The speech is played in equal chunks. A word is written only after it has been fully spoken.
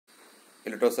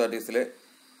ഇലക്ട്രോസ്റ്റാറ്റിക്സിലെ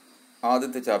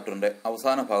ആദ്യത്തെ ചാപ്റ്ററിൻ്റെ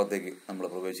അവസാന ഭാഗത്തേക്ക് നമ്മൾ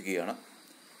പ്രവേശിക്കുകയാണ്.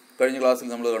 കഴിഞ്ഞ ക്ലാസ്സിൽ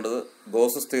നമ്മൾ കണ്ടത്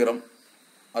ഗോസസ് തിയറം,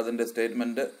 അതിൻ്റെ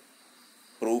സ്റ്റേറ്റ്മെൻറ്റ്,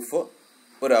 പ്രൂഫ്,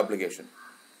 ഒരു ആപ്ലിക്കേഷൻ.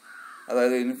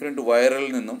 അതായത് ഇൻഫിനിറ്റ് വയറിൽ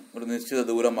നിന്നും ഒരു നിശ്ചിത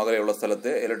ദൂരം അകലെയുള്ള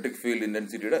സ്ഥലത്തെ electric field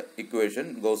ഇൻറ്റൻസിറ്റിയുടെ equation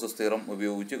Gauss's theorem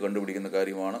ഉപയോഗിച്ച് കണ്ടുപിടിക്കുന്ന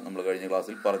കാര്യമാണ് നമ്മൾ കഴിഞ്ഞ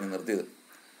ക്ലാസ്സിൽ പറഞ്ഞു നിർത്തിയത്.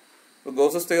 ഇപ്പോൾ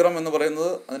ഗോസസ് തിയറം എന്ന്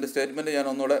പറയുന്നത്, അതിൻ്റെ സ്റ്റേറ്റ്മെൻറ്റ് ഞാൻ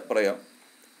ഒന്നുകൂടെ പറയാം.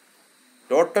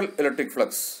 Total electric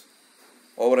flux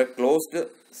over a closed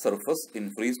surface in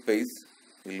free space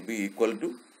will be equal to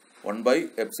 1 by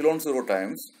epsilon 0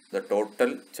 times the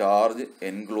total charge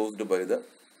enclosed by the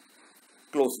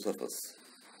closed surface.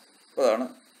 അതാണ്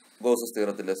ഗോസസ്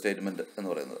തിയറത്തിൻ്റെ സ്റ്റേറ്റ്മെൻറ്റ് എന്ന്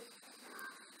പറയുന്നത്.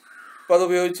 അപ്പോൾ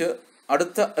അതുപയോഗിച്ച്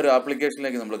അടുത്ത ഒരു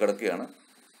ആപ്ലിക്കേഷനിലേക്ക് നമ്മൾ കിടക്കുകയാണ്.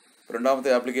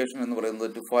 രണ്ടാമത്തെ ആപ്ലിക്കേഷൻ എന്ന് പറയുന്നത്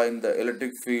to find the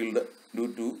electric field due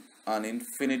to an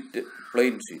infinite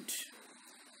plain sheet.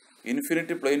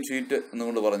 Infinite plain sheet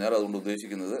എന്നുകൊണ്ട് പറഞ്ഞാൽ അതുകൊണ്ട്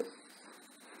ഉദ്ദേശിക്കുന്നത്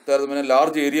താരതമ്യേന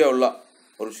ലാർജ് ഏരിയ ഉള്ള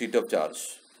ഒരു ഷീറ്റ് ഓഫ് ചാർജ്,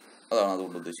 അതാണ്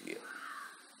അതുകൊണ്ട് ഉദ്ദേശിക്കുക.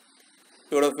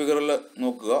 ഇവിടെ ഫിഗറിൽ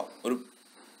നോക്കുക, ഒരു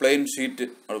പ്ലെയിൻ ഷീറ്റ്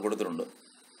അവിടെ കൊടുത്തിട്ടുണ്ട്.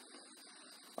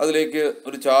 അതിലേക്ക്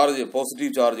ഒരു ചാർജ്,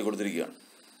 പോസിറ്റീവ് ചാർജ് കൊടുത്തിരിക്കുകയാണ്.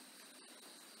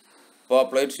 അപ്പോൾ ആ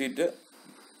പ്ലേറ്റ് ഷീറ്റ്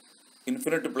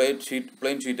ഇൻഫിനിറ്റ്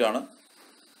പ്ലെയിൻ ഷീറ്റാണ്.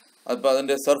 അപ്പോൾ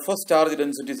അതിൻ്റെ surface charge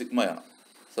density സിഗ്മയാണ്.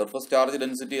 Surface charge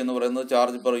density എന്ന് പറയുന്നത്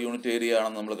ചാർജ് പെർ യൂണിറ്റ് ഏരിയ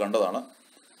ആണെന്ന് നമ്മൾ കണ്ടതാണ്.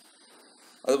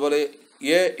 അതുപോലെ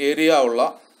ഏരിയ ഉള്ള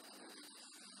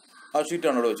ആ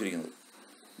ഷീറ്റാണ് ഇവിടെ വെച്ചിരിക്കുന്നത്.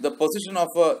 The position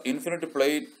of infinite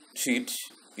plate sheet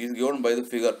is given by the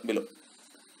figure below.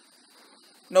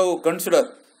 Now consider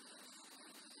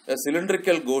A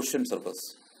cylindrical Gaussian surface.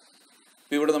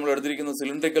 ഇപ്പോൾ ഇവിടെ നമ്മൾ എടുത്തിരിക്കുന്നത്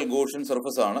സിലിണ്ടറിക്കൽ ഗോഷ്യൻ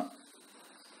സർഫസ് ആണ്.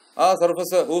 ആ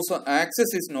surface whose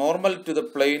axis is normal to the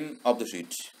plain of the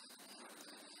sheet.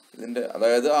 ഇതിൻ്റെ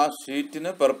അതായത് ആ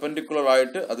ഷീറ്റിന് perpendicular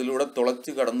ആയിട്ട് അതിലൂടെ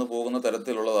തുളച്ച് കടന്നു പോകുന്ന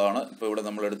തരത്തിലുള്ളതാണ് ഇപ്പോൾ ഇവിടെ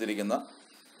നമ്മൾ എടുത്തിരിക്കുന്ന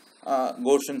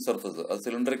ഗോഷ്യൻ സർഫസ്. അത്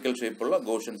സിലിണ്ടറിക്കൽ ഷേപ്പുള്ള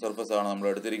ഗോഷ്യൻ സർഫസ് ആണ് നമ്മൾ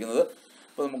എടുത്തിരിക്കുന്നത്.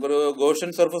 അപ്പോൾ നമുക്കൊരു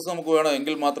ഗോഷ്യൻ സർഫസ് നമുക്ക് വേണം,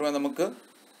 എങ്കിൽ മാത്രമേ നമുക്ക്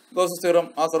ഗോസസ് തിയറം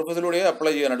ആ സർഫസിലൂടെ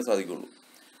അപ്ലൈ ചെയ്യാനായിട്ട് സാധിക്കുള്ളൂ.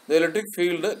 The electric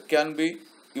field can be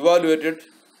evaluated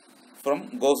from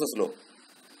Gauss's law.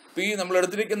 ഇപ്പോൾ ഈ നമ്മൾ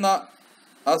എടുത്തിരിക്കുന്ന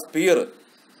ആ സ്പിയർ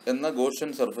എന്ന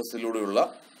ഗോഷ്യൻ സർഫസിലൂടെയുള്ള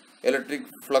ഇലക്ട്രിക്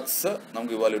ഫ്ലക്സ്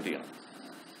നമുക്ക് ഇവാലുവേറ്റ് ചെയ്യണം.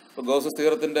 ഇപ്പോൾ ഗോസസ്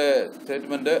തിയറത്തിൻ്റെ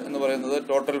സ്റ്റേറ്റ്മെൻറ്റ് എന്ന് പറയുന്നത്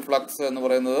ടോട്ടൽ ഫ്ലക്സ് എന്ന്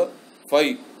പറയുന്നത്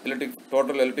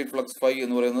ടോട്ടൽ ഇലക്ട്രിക് ഫ്ലക്സ് ഫൈ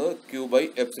എന്ന് പറയുന്നത് Q by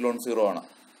epsilon 0 ആണ്.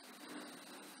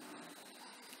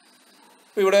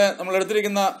 ഇപ്പോൾ ഇവിടെ നമ്മൾ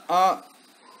എടുത്തിരിക്കുന്ന ആ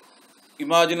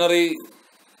ഇമാജിനറി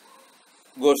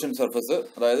ഗോഷ്യൻ സർഫസ്,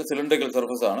 അതായത് സിലിണ്ടറിക്കൽ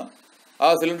സർഫസ് ആണ്. ആ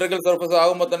സിലിണ്ടറിക്കൽ സർഫസ്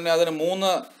ആകുമ്പോൾ തന്നെ അതിന്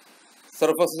 3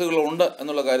 സർഫസുകളുണ്ട്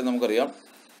എന്നുള്ള കാര്യം നമുക്കറിയാം.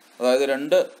 അതായത്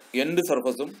 2 എൻഡ്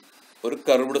സർഫസും ഒരു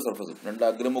കർവ്ഡ് സർഫസും, 2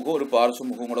 അഗ്രമുഖവും ഒരു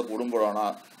പാർശ്വമുഖവും കൂടെ കൂടുമ്പോഴാണ് ആ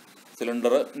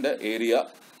സിലിണ്ടറിൻ്റെ ഏരിയ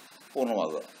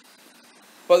പൂർണ്ണമാകുക.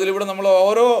 അപ്പോൾ അതിലിവിടെ നമ്മൾ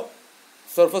ഓരോ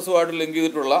സർഫസുമായിട്ട് ലിങ്ക്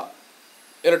ചെയ്തിട്ടുള്ള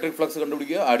ഇലക്ട്രിക് ഫ്ലക്സ്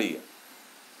കണ്ടുപിടിക്കുക, ആഡ് ചെയ്യുക.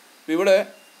 ഇപ്പോൾ ഇവിടെ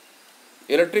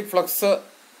ഇലക്ട്രിക് ഫ്ലക്സ്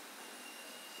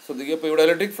ശ്രദ്ധിക്കുക. ഇപ്പോൾ ഇവിടെ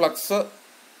electric flux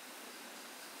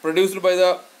produced by the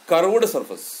curved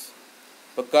surface.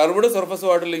 ഇപ്പോൾ കർവ്ഡ്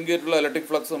സർഫസുമായിട്ട് ലിങ്ക് ചെയ്തിട്ടുള്ള ഇലക്ട്രിക്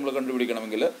ഫ്ലക്സ് നമ്മൾ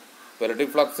കണ്ടുപിടിക്കണമെങ്കിൽ ഇപ്പോൾ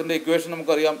ഇലക്ട്രിക് ഫ്ലക്സിൻ്റെ ഇക്വേഷൻ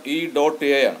നമുക്കറിയാം, E ഡോട്ട്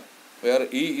A ആണ്. Where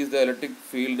E is the electric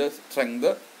field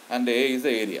strength and A is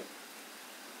the area.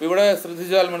 ഇവിടെ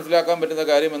ശ്രദ്ധിച്ചാൽ മനസ്സിലാക്കാൻ പറ്റുന്ന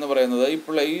കാര്യം എന്ന് പറയുന്നത്,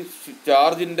 ഇപ്പോൾ ഈ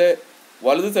ചാർജിൻ്റെ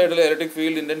വലത് സൈഡിലെ electric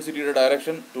field ഇൻറ്റൻസിറ്റിയുടെ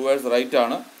direction towards right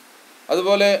ആണ്.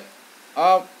 അതുപോലെ ആ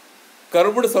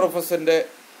കർവ്ഡ് സർഫസിൻ്റെ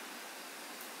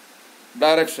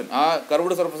ഡയറക്ഷൻ, ആ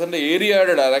കർവ്ഡ് സർഫസിൻ്റെ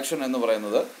ഏരിയയുടെ ഡയറക്ഷൻ എന്ന്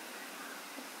പറയുന്നത്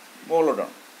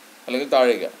മുകളിലോട്ടാണ് അല്ലെങ്കിൽ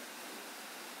താഴേക്കാണ്.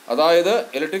 അതായത്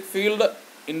ഇലക്ട്രിക് ഫീൽഡ്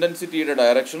ഇൻറ്റൻസിറ്റിയുടെ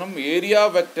ഡയറക്ഷനും ഏരിയ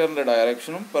വെക്ടറിൻ്റെ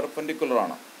ഡയറക്ഷനും പെർപെൻഡിക്കുലർ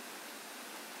ആണ്.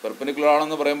 പെർപെൻഡിക്കുലർ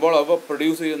ആണെന്ന് പറയുമ്പോൾ അപ്പോൾ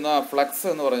പ്രൊഡ്യൂസ് ചെയ്യുന്ന ഫ്ലക്സ്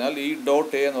എന്ന് പറഞ്ഞാൽ E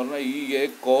ഡോട്ട് A എന്ന് പറഞ്ഞാൽ EA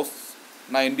cos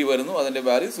 90 വരുന്നു. അതിൻ്റെ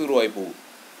വാല്യൂ 0 ആയി പോകും.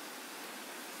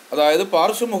 അതായത്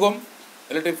പാർശ്വമുഖം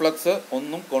ഇലക്ട്രിക് ഫ്ലക്സ്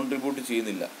ഒന്നും കോൺട്രിബ്യൂട്ട്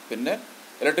ചെയ്യുന്നില്ല. പിന്നെ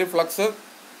ഇലക്ട്രിക് ഫ്ലക്സ്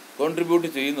കോൺട്രിബ്യൂട്ട്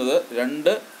ചെയ്യുന്നത്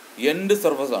 2 എൻഡ്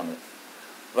സർഫസാണ്.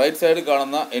 റൈറ്റ് സൈഡിൽ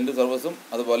കാണുന്ന എൻഡ് സർഫസും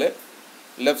അതുപോലെ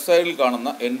ലെഫ്റ്റ് സൈഡിൽ കാണുന്ന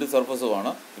എൻഡ്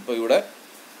സർഫസുമാണ് ഇപ്പോൾ ഇവിടെ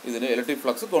ഇതിന് ഇലക്ട്രിക്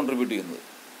ഫ്ലക്സ് കോൺട്രിബ്യൂട്ട് ചെയ്യുന്നത്.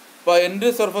 ഇപ്പോൾ എൻഡ്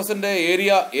സർഫസിൻ്റെ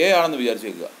ഏരിയ A ആണെന്ന്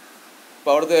വിചാരിച്ചേക്കുക.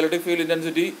 അപ്പോൾ അവിടുത്തെ ഇലക്ട്രിക് ഫീൽഡ്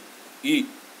ഇൻറ്റൻസിറ്റി E.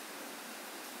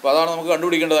 അപ്പോൾ അതാണ് നമുക്ക്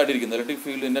കണ്ടുപിടിക്കേണ്ടതായിട്ടിരിക്കുന്നത്. ഇലക്ട്രിക്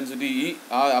ഫീൽഡ് ഇൻറ്റൻസിറ്റി E,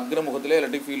 ആ അഗ്രമുഖത്തിലെ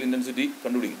ഇലക്ട്രിക് ഫീൽഡ് ഇൻറ്റൻസിറ്റി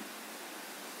കണ്ടുപിടിക്കും.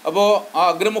 അപ്പോൾ ആ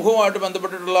അഗ്രമുഖവുമായിട്ട്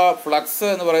ബന്ധപ്പെട്ടിട്ടുള്ള ഫ്ലക്സ്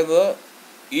എന്ന് പറയുന്നത്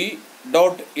E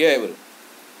ഡോട്ട് A വരും.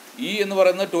 E എന്ന്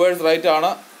പറയുന്നത് ടുവേഴ്സ് റൈറ്റ്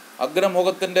ആണ്.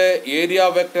 അഗ്രമുഖത്തിൻ്റെ ഏരിയ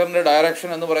വെക്ടറിൻ്റെ ഡയറക്ഷൻ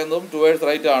എന്ന് പറയുന്നതും ടുവേഴ്സ്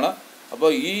റൈറ്റ് ആണ്.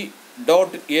 അപ്പോൾ E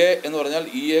ഡോട്ട് A എന്ന് പറഞ്ഞാൽ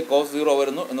EA cos 0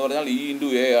 വരുന്നു എന്ന് പറഞ്ഞാൽ E ഇൻറ്റു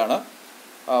A ആണ്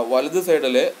വലത്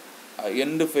സൈഡിലെ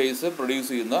എൻഡ് ഫേസ് പ്രൊഡ്യൂസ്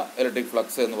ചെയ്യുന്ന ഇലക്ട്രിക്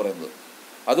ഫ്ലക്സ് എന്ന് പറയുന്നത്.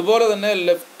 അതുപോലെ തന്നെ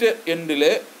ലെഫ്റ്റ്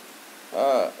എൻഡിലെ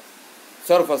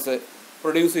സർഫസ്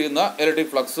പ്രൊഡ്യൂസ് ചെയ്യുന്ന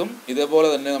ഇലക്ട്രിക് ഫ്ലക്സും ഇതേപോലെ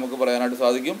തന്നെ നമുക്ക് പറയാനായിട്ട്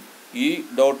സാധിക്കും. E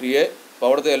dot A. അപ്പോൾ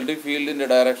അവിടുത്തെ ഇലക്ട്രിക് ഫീൽഡിൻ്റെ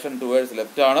ഡയറക്ഷൻ ടുവേഴ്സ്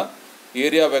ലെഫ്റ്റ് ആണ്.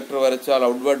 ഏരിയ വെക്ടർ വരച്ചാൽ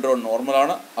ഔട്ട്വേർഡ് ഡ്രോൺ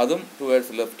നോർമലാണ്, അതും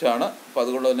ടുവേഴ്സ് ലെഫ്റ്റ് ആണ്. അപ്പോൾ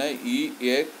അതുകൊണ്ട് തന്നെ ഇ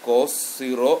എ കോസ്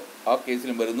 0 ആ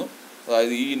കേസിലും വരുന്നു.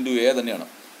 അതായത് ഇ ഇൻറ്റു എ തന്നെയാണ്.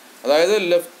 അതായത്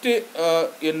ലെഫ്റ്റ്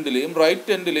എൻഡിലെയും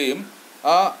റൈറ്റ് എൻഡിലെയും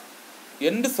ആ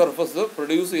എൻഡ് സർഫസ്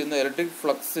പ്രൊഡ്യൂസ് ചെയ്യുന്ന ഇലക്ട്രിക്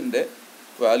ഫ്ലക്സിൻ്റെ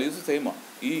വാല്യൂസ് സെയിം ആണ്,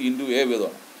 ഇ ഇൻറ്റു എ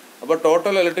വീതമാണ്. അപ്പോൾ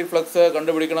ടോട്ടൽ ഇലക്ട്രിക് ഫ്ലക്സ്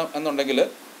കണ്ടുപിടിക്കണം എന്നുണ്ടെങ്കിൽ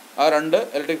ആ രണ്ട്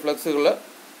ഇലക്ട്രിക് ഫ്ലക്സുകൾ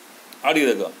ആഡ്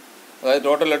ചെയ്തേക്കുക. അതായത്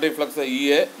total electric flux E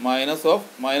A minus of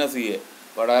minus E A.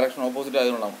 അപ്പോൾ ഡയറക്ഷൻ ഓപ്പോസിറ്റ്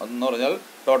ആയതുകൊണ്ടാണ്. അതെന്ന് പറഞ്ഞാൽ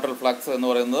ടോട്ടൽ ഫ്ലക്സ് എന്ന്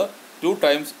പറയുന്നത് 2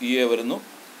 ടൈംസ് ഇ എ വരുന്നു.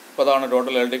 അപ്പോൾ അതാണ്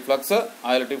ടോട്ടൽ ഇലക്ട്രിക് ഫ്ലക്സ്.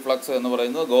 ആ ഇലക്ട്രിക് ഫ്ലക്സ് എന്ന്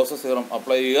പറയുന്നത് ഗോസസ് തിയറം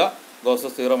അപ്ലൈ ചെയ്യുക.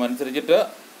 ഗോസസ് തിയറം അനുസരിച്ചിട്ട്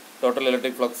ടോട്ടൽ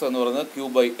ഇലക്ട്രിക് ഫ്ലക്സ് എന്ന് പറയുന്നത് Q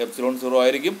ബൈ എപ്സിലോൺ 0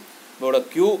 ആയിരിക്കും. ഇപ്പോൾ ഇവിടെ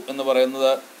Q എന്ന്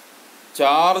പറയുന്നത്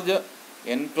charge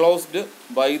enclosed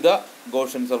by the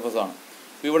Gaussian surface ആണ്.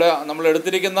 ഇവിടെ നമ്മൾ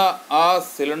എടുത്തിരിക്കുന്ന ആ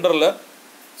സിലിണ്ടറിൽ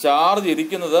ചാർജ്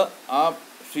ഇരിക്കുന്നത് ആ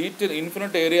ഷീറ്റ്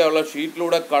ഇൻഫിനിറ്റ് ഏരിയ ഉള്ള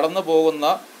ഷീറ്റിലൂടെ കടന്നു പോകുന്ന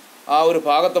ആ ഒരു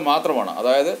ഭാഗത്ത് മാത്രമാണ്.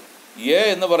 അതായത് എ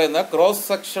എന്ന് പറയുന്ന ക്രോസ്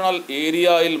സെക്ഷണൽ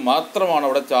ഏരിയയിൽ മാത്രമാണ്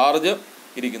അവിടെ ചാർജ്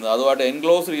ഇരിക്കുന്നത്, അതുമായിട്ട്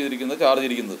എൻക്ലോസ് ചെയ്തിരിക്കുന്ന ചാർജ്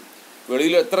ഇരിക്കുന്നത്.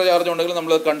 വെളിയിൽ എത്ര ചാർജ് ഉണ്ടെങ്കിലും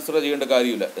നമ്മൾ കൺസിഡർ ചെയ്യേണ്ട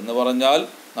കാര്യമില്ല. എന്ന് പറഞ്ഞാൽ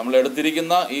നമ്മൾ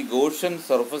എടുത്തിരിക്കുന്ന ഈ ഗോഷ്യൻ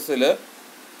സർഫസിൽ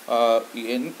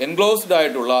എൻക്ലോസ്ഡ്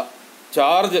ആയിട്ടുള്ള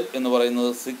ചാർജ് എന്ന്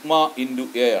പറയുന്നത് സിഗ്മ ഇൻറ്റു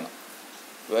എ ആണ്.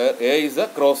 A is A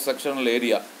cross sectional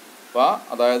area. അപ്പോൾ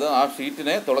അതായത് ആ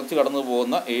ഷീറ്റിനെ തുളച്ച് കടന്നു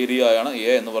പോകുന്ന ഏരിയയാണ്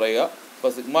എ എന്ന് പറയുക.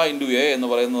 അപ്പോൾ സിഗ്മ ഇൻറ്റു എ എന്ന്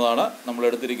പറയുന്നതാണ് നമ്മൾ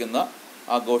എടുത്തിരിക്കുന്ന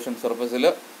ആ ഗോഷ്യൻ സർഫസിൽ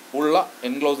ഉള്ള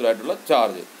എൻക്ലോസ്ഡ് ആയിട്ടുള്ള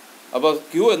ചാർജ്. അപ്പോൾ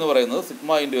Q എന്ന് പറയുന്നത്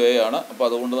സിഗ്മ ഇൻറ്റു എ ആണ്. അപ്പോൾ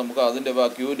അതുകൊണ്ട് നമുക്ക് അതിൻ്റെ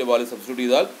Qൻ്റെ വാല്യൂ സബ്സ്റ്റിറ്റ്യൂട്ട്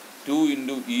ചെയ്താൽ 2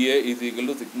 into E A is equal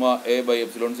to sigma A by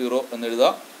epsilon 0 എന്ന്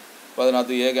എഴുതാം. അപ്പോൾ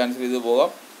അതിനകത്ത് എ ക്യാൻസൽ ചെയ്ത്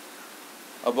പോകാം.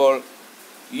 അപ്പോൾ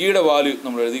ഇയുടെ വാല്യൂ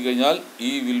നമ്മൾ എഴുതി കഴിഞ്ഞാൽ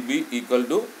E will be equal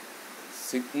to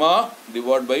sigma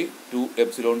divide by 2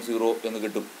 epsilon 0 എന്ന്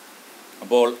കിട്ടും.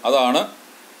 അപ്പോൾ അതാണ്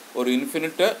ഒരു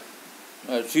ഇൻഫിനിറ്റ്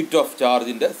ഷീറ്റ് ഓഫ്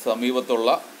ചാർജിൻ്റെ സമീപത്തുള്ള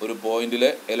ഒരു പോയിന്റിലെ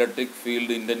ഇലക്ട്രിക്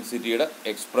ഫീൽഡ് ഇൻറ്റൻസിറ്റിയുടെ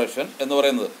എക്സ്പ്രഷൻ എന്ന്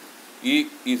പറയുന്നത്. E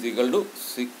is equal to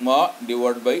sigma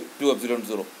divide by 2 epsilon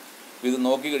 0. ഇത്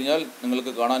നോക്കിക്കഴിഞ്ഞാൽ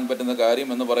നിങ്ങൾക്ക് കാണാൻ പറ്റുന്ന കാര്യം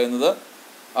എന്ന് പറയുന്നത്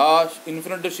ആ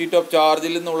ഇൻഫിനിറ്റ് ഷീറ്റ് ഓഫ്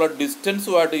ചാർജിൽ നിന്നുള്ള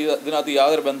ഡിസ്റ്റൻസുമായിട്ട് ഇതിനകത്ത്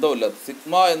യാതൊരു ബന്ധവുമില്ല.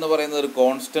 സിഗ്മ എന്ന് പറയുന്നത് ഒരു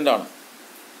കോൺസ്റ്റൻ്റ് ആണ്,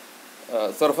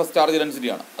 സർഫസ് ചാർജ്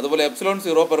ഡെൻസിറ്റിയാണ്. അതുപോലെ epsilon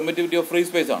 0 permittivity of free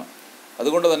space ആണ്.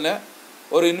 അതുകൊണ്ട് തന്നെ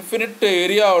ഒരു ഇൻഫിനിറ്റ്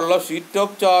ഏരിയ ഉള്ള ഷീറ്റ്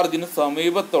ഓഫ് ചാർജിന്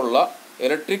സമീപത്തുള്ള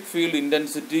ഇലക്ട്രിക് ഫീൽഡ്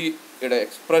ഇൻറ്റൻസിറ്റിയുടെ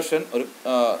എക്സ്പ്രഷൻ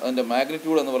അതിൻ്റെ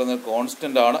മാഗ്നിറ്റ്യൂഡ് എന്ന് പറയുന്നത്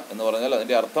കോൺസ്റ്റൻ്റ് ആണ്. എന്ന് പറഞ്ഞാൽ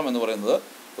അതിൻ്റെ അർത്ഥം എന്ന് പറയുന്നത്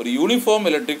ഒരു യൂണിഫോം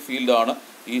ഇലക്ട്രിക് ഫീൽഡാണ്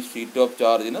ഈ ഷീറ്റ് ഓഫ്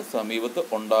ചാർജിന് സമീപത്ത്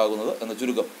ഉണ്ടാകുന്നത് എന്ന്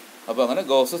ചുരുക്കം. അപ്പോൾ അങ്ങനെ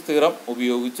ഗോസസ് തിയറം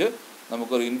ഉപയോഗിച്ച്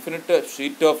നമുക്കൊരു ഇൻഫിനിറ്റ്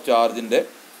ഷീറ്റ് ഓഫ് ചാർജിൻ്റെ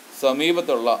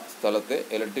സമീപത്തുള്ള സ്ഥലത്തെ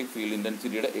ഇലക്ട്രിക് ഫീൽഡ്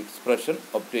ഇൻറ്റൻസിറ്റിയുടെ എക്സ്പ്രഷൻ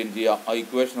ഒബ്റ്റെയിൻ ചെയ്യാം. ആ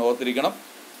ഇക്വേഷൻ ഓർത്തിരിക്കണം.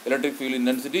 Electric field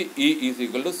intensity E is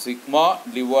equal to sigma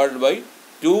divide by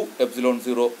 2 epsilon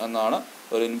 0 എന്നാണ്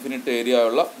ഒരു ഇൻഫിനിറ്റ് ഏരിയ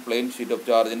ഉള്ള പ്ലെയിൻ ഷീറ്റ് ഓഫ്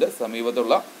ചാർജിൻ്റെ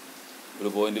സമീപത്തുള്ള ഒരു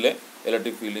പോയിന്റിലെ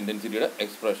ഇലക്ട്രിക് ഫീൽഡ് ഇൻറ്റൻസിറ്റിയുടെ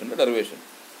എക്സ്പ്രഷൻ്റെ ഡെറിവേഷൻ.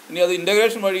 ഇനി അത്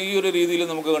ഇൻ്റഗ്രേഷൻ വഴി ഈ ഒരു രീതിയിൽ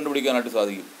നമുക്ക് കണ്ടുപിടിക്കാനായിട്ട്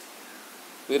സാധിക്കും.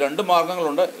 ഈ 2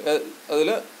 മാർഗ്ഗങ്ങളുണ്ട്. അതിൽ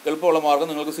എളുപ്പമുള്ള മാർഗ്ഗം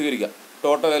നിങ്ങൾക്ക് സ്വീകരിക്കാം.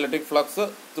 Total electric flux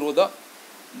through the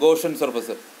Gaussian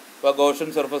surface. അപ്പോൾ ഗോഷ്യൻ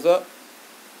സർഫസ്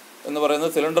എന്ന്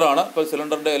പറയുന്നത് സിലിണ്ടറാണ്. ഇപ്പോൾ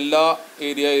സിലിണ്ടറിൻ്റെ എല്ലാ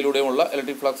ഏരിയയിലൂടെയുമുള്ള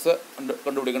ഇലക്ട്രിക് ഫ്ലക്സ്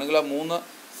കണ്ടുപിടിക്കണമെങ്കിൽ ആ 3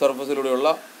 സർഫസിലൂടെയുള്ള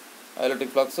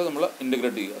ഇലക്ട്രിക് ഫ്ലക്സ് നമ്മൾ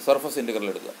ഇൻറ്റഗ്രേറ്റ് ചെയ്യുക. സർഫസ് ഇൻറ്റഗ്രൽ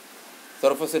എടുക്കുക.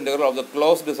 Surface integral of the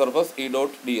closed surface E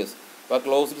dot D S. അപ്പോൾ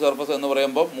ക്ലോസ്ഡ് സർഫസ് എന്ന്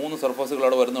പറയുമ്പോൾ 3 സർഫസുകൾ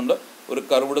അവിടെ വരുന്നുണ്ട്. ഒരു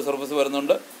കർവ്ഡ് സർഫസ്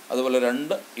വരുന്നുണ്ട്, അതുപോലെ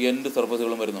 2 എൻഡ്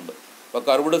സർഫസുകളും വരുന്നുണ്ട്. അപ്പോൾ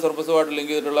കർവ്ഡ് സർഫസുമായിട്ട്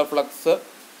ലിങ്ക് ചെയ്തിട്ടുള്ള ഫ്ലക്സ്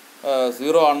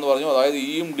 0 ആണെന്ന് പറഞ്ഞു. അതായത്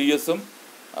ഇയും ഡി എസും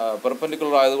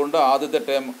പെർപെൻഡിക്കുലർ ആയതുകൊണ്ട് ആദ്യത്തെ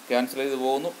ടേം ക്യാൻസൽ ചെയ്ത്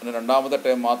പോകുന്നു. പിന്നെ രണ്ടാമത്തെ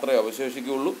ടേം മാത്രമേ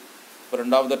അവശേഷിക്കുകയുള്ളൂ. ഇപ്പോൾ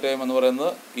രണ്ടാമത്തെ ടേം എന്ന്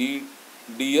പറയുന്നത് ഈ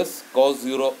ഡി എസ് കോസ്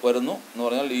 0 വരുന്നു. എന്ന്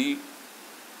പറഞ്ഞാൽ ഈ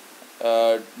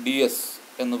ഡി എസ്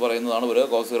എന്ന് പറയുന്നതാണ് വരിക.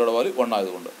 കോസ് 0യുടെ വാല്യൂ 1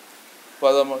 ആയതുകൊണ്ട്. അപ്പോൾ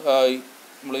അത്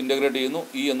നമ്മൾ ഇൻറ്റഗ്രേറ്റ് ചെയ്യുന്നു.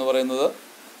 ഇ എന്ന് പറയുന്നത്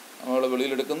നമ്മൾ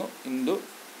വെളിയിലെടുക്കുന്നു into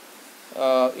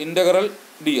integral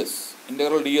D S.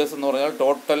 Integral D S എന്ന് പറഞ്ഞാൽ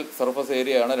ടോട്ടൽ സർഫസ്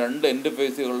ഏരിയയാണ്. 2 end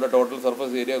ഫേസുകളുടെ total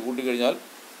surface area കൂട്ടിക്കഴിഞ്ഞാൽ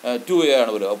 2A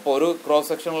ആണ് വരിക. അപ്പോൾ ഒരു ക്രോസ്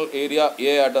സെക്ഷണൽ ഏരിയ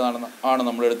എ ആയിട്ടാണ്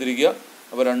നമ്മൾ എടുത്തിരിക്കുക.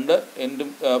 അപ്പോൾ 2 എൻഡ്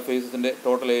ഫേസസിൻ്റെ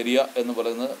ടോട്ടൽ ഏരിയ എന്ന്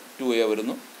പറയുന്നത് 2A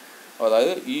വരുന്നു.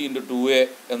 അതായത് ഇ ഇൻറ്റു 2A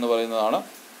എന്ന് പറയുന്നതാണ്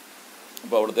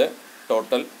അപ്പോൾ അവിടുത്തെ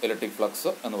ടോട്ടൽ ഇലക്ട്രിക്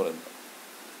ഫ്ലക്സ് എന്ന് പറയുന്നത്.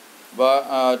 അപ്പോൾ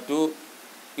 2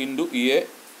 into E A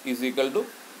is equal to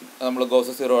നമ്മൾ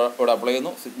ഗോസസ് തിയറം ഇവിടെ അപ്ലൈ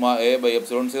ചെയ്യുന്നു. Sigma A by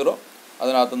epsilon 0.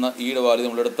 അതിനകത്തുനിന്ന് ഇയുടെ വാല്യൂ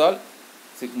നമ്മളെടുത്താൽ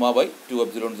സിഗ്മ ബൈ 2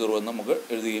 എപ്സിലോൺ 0 എന്ന് നമുക്ക്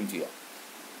എഴുതുകയും ചെയ്യാം.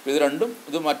 അപ്പോൾ ഇത് രണ്ടും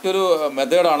ഇത് മറ്റൊരു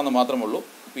മെത്തേഡാണെന്ന് മാത്രമേ ഉള്ളൂ.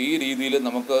 അപ്പോൾ ഈ രീതിയിൽ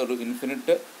നമുക്ക് ഒരു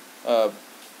ഇൻഫിനിറ്റ്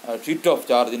ഷീറ്റ് ഓഫ്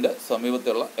ചാർജിൻ്റെ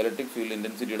സമീപത്തുള്ള ഇലക്ട്രിക് ഫീൽഡ്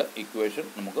ഇൻറ്റൻസിറ്റിയുടെ ഇക്വേഷൻ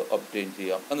നമുക്ക് ഒബ്റ്റെയിൻ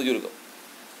ചെയ്യാം എന്ന് ചുരുക്കം.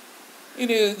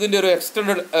 ഇനി ഇതിൻ്റെ ഒരു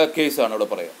എക്സ്റ്റൻഡ് കേസാണ് ഇവിടെ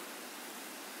പറയാം.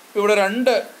 ഇവിടെ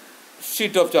രണ്ട്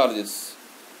ഷീറ്റ് ഓഫ് ചാർജസ്,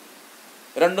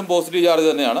 രണ്ടും പോസിറ്റീവ് ചാർജ്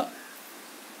തന്നെയാണ്.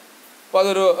 അപ്പോൾ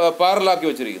അതൊരു പാരലാക്കി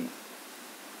വെച്ചിരിക്കുന്നു.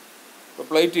 ഇപ്പോൾ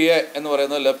പ്ലേറ്റ് എ എന്ന്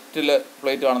പറയുന്നത് ലെഫ്റ്റിലെ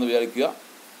പ്ലേറ്റ് ആണെന്ന് വിചാരിക്കുക,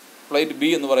 പ്ലേറ്റ് ബി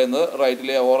എന്ന് പറയുന്നത്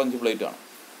റൈറ്റിലെ ഓറഞ്ച് പ്ലേറ്റ് ആണ്.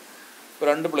 ഇപ്പോൾ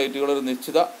രണ്ട് പ്ലേറ്റുകൾ ഒരു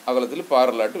നിശ്ചിത അകലത്തിൽ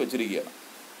പാരലായിട്ട് വെച്ചിരിക്കുകയാണ്.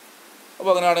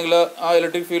 അപ്പോൾ അങ്ങനെയാണെങ്കിൽ ആ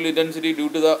electric field intensity due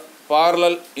to the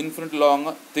parallel infinite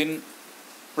long thin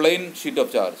plain sheet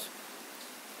of charge.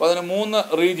 അപ്പോൾ അതിന് 3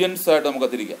 റീജിയൻസ് ആയിട്ട് നമുക്ക്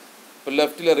തിരിക്കാം. ഇപ്പോൾ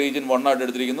ലെഫ്റ്റിലെ റീജിയൻ 1 ആയിട്ട്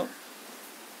എടുത്തിരിക്കുന്നു,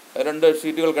 രണ്ട്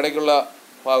ഷീറ്റുകൾക്കിടയ്ക്കുള്ള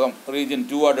ഭാഗം റീജിയൻ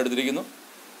 2 ആയിട്ട് എടുത്തിരിക്കുന്നു,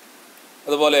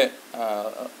 അതുപോലെ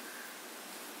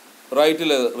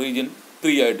റൈറ്റിലെ റീജിയൻ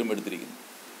 3 ആയിട്ടും എടുത്തിരിക്കുന്നു.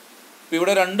 ഇപ്പോൾ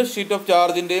ഇവിടെ രണ്ട് ഷീറ്റ് ഓഫ്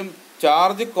ചാർജിൻ്റെയും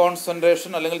ചാർജ്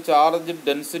കോൺസെൻട്രേഷൻ അല്ലെങ്കിൽ ചാർജ്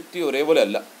ഡെൻസിറ്റി ഒരേപോലെ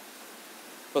അല്ല.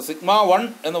 ഇപ്പോൾ സിഗ്മ 1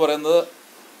 എന്ന് പറയുന്നത്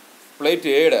പ്ലേറ്റ്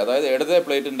എയുടെ, അതായത് ഇടത്തെ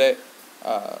പ്ലേറ്റിൻ്റെ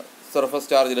സർഫസ്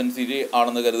ചാർജ് ഡെൻസിറ്റി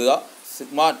ആണെന്ന് കരുതുക.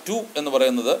 സിഗ്മ 2 എന്ന്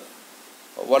പറയുന്നത്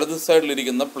വലത്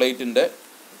സൈഡിലിരിക്കുന്ന പ്ലേറ്റിൻ്റെ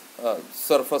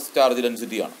സർഫസ് ചാർജ്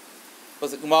ഡെൻസിറ്റിയാണ്. അപ്പോൾ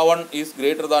sigma 1 is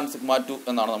greater than sigma 2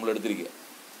 എന്നാണ് നമ്മൾ എടുത്തിരിക്കുക.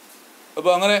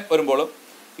 അപ്പോൾ അങ്ങനെ വരുമ്പോൾ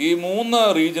ഈ 3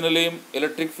 റീജിയനിലെയും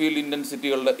ഇലക്ട്രിക് ഫീൽഡ്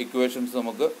ഇൻറ്റൻസിറ്റികളുടെ ഇക്വേഷൻസ്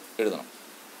നമുക്ക് എഴുതണം.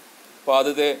 അപ്പോൾ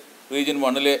ആദ്യത്തെ റീജിയൻ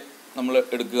 1 നമ്മൾ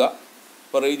എടുക്കുക.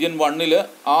 ഇപ്പോൾ റീജിയൻ 1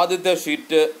 ആദ്യത്തെ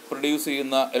ഷീറ്റ് പ്രൊഡ്യൂസ്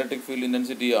ചെയ്യുന്ന ഇലക്ട്രിക് ഫീൽഡ്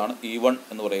ഇൻറ്റൻസിറ്റിയാണ് E1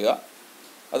 എന്ന് പറയുക.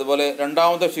 അതുപോലെ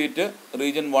രണ്ടാമത്തെ sheet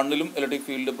region 1 electric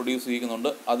field produce ചെയ്യുന്നുണ്ട്,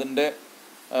 അതിൻ്റെ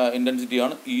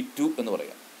ഇൻറ്റൻസിറ്റിയാണ് E2 എന്ന്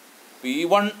പറയുക. ഇപ്പോൾ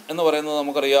E1 എന്ന് പറയുന്നത്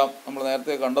നമുക്കറിയാം, നമ്മൾ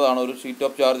നേരത്തെ കണ്ടതാണ്, ഒരു ഷീറ്റ്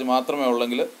ഓഫ് ചാർജ് മാത്രമേ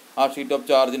ഉള്ളെങ്കിൽ ആ ഷീറ്റ് ഓഫ്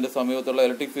ചാർജിൻ്റെ സമീപത്തുള്ള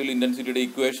ഇലക്ട്രിക് ഫീൽഡ് ഇൻറ്റൻസിറ്റിയുടെ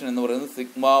ഇക്വേഷൻ എന്ന് പറയുന്നത്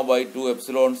σ/2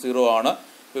 ε0 ആണ്.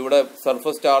 ഇപ്പോൾ ഇവിടെ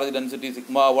സർഫസ് ചാർജ് ഡെൻസിറ്റി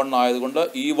സിഗ്മ 1 ആയതുകൊണ്ട്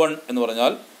E1 എന്ന്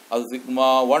പറഞ്ഞാൽ അത്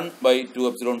σ1/2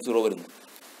 ε0 വരുന്നു.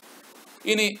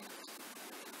 ഇനി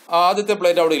ആദ്യത്തെ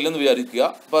പ്ലേറ്റ് അവിടെ ഇല്ലെന്ന് വിചാരിക്കുക.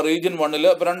 അപ്പോൾ റീജിയൻ 1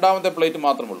 ഇപ്പോൾ രണ്ടാമത്തെ പ്ലേറ്റ്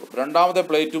മാത്രമേ ഉള്ളൂ. രണ്ടാമത്തെ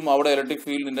പ്ലേറ്റും അവിടെ ഇലക്ട്രിക്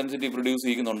ഫീൽഡ് ഇൻറ്റൻസിറ്റി പ്രൊഡ്യൂസ്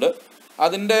ചെയ്യുന്നുണ്ട്.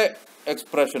 അതിൻ്റെ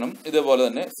എക്സ്പ്രഷനും ഇതേപോലെ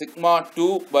തന്നെ σ2/2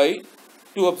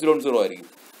 ε0 ആയിരിക്കും.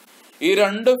 ഈ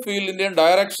രണ്ട് ഫീൽഡിൻ്റെയും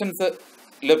ഡയറക്ഷൻസ്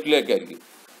ലെഫ്റ്റിലേക്കായിരിക്കും.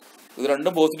 ഇത്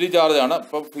രണ്ടും പോസിറ്റീവ് ചാർജാണ്.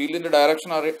 അപ്പോൾ ഫീൽഡിൻ്റെ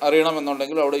ഡയറക്ഷൻ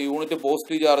അറിയണമെന്നുണ്ടെങ്കിൽ അവിടെ യൂണിറ്റ്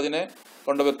പോസിറ്റീവ് ചാർജിനെ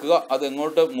കൊണ്ട് വെക്കുക, അത്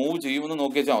എങ്ങോട്ട് മൂവ് ചെയ്യുമെന്ന്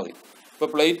നോക്കി വെച്ചാൽ മതി. ഇപ്പോൾ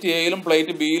പ്ലേറ്റ് എയിലും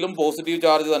പ്ലേറ്റ് ബിയിലും പോസിറ്റീവ്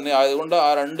ചാർജ് തന്നെ ആയതുകൊണ്ട് ആ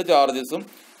രണ്ട് ചാർജസും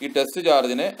ഈ ടെസ്റ്റ്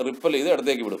ചാർജിനെ റിപ്പൽ ചെയ്ത്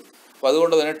ഇടത്തേക്ക് വിടും. അപ്പോൾ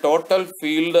അതുകൊണ്ട് തന്നെ ടോട്ടൽ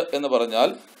ഫീൽഡ് എന്ന്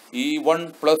പറഞ്ഞാൽ E1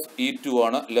 + E2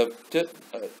 ആണ് ലെഫ്റ്റ്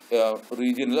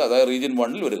റീജിയനിൽ, അതായത് റീജിയൻ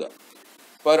 1 വരിക.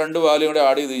 അപ്പോൾ രണ്ട് വാല്യൂ കൂടെ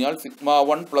ആഡ് ചെയ്ത് കഴിഞ്ഞാൽ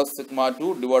σ1 +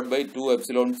 σ2 / 2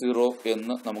 ε0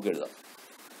 എന്ന് നമുക്ക് എഴുതാം.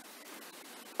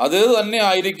 അത് തന്നെ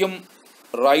ആയിരിക്കും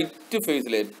റൈറ്റ്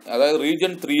ഫേസിലെ, അതായത്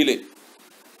റീജിയൻ 3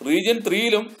 റീജിയൻ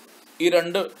 3 ഈ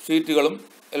രണ്ട് ഷീറ്റുകളും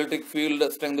ഇലക്ട്രിക്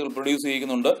ഫീൽഡ് സ്ട്രെങ്തുകൾ പ്രൊഡ്യൂസ്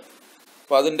ചെയ്യുന്നുണ്ട്.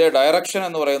 അപ്പോൾ അതിൻ്റെ ഡയറക്ഷൻ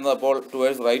എന്ന് പറയുന്നത് അപ്പോൾ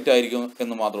ടുവേഴ്സ് റൈറ്റ് ആയിരിക്കും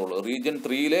എന്ന് മാത്രമേ ഉള്ളൂ. റീജിയൻ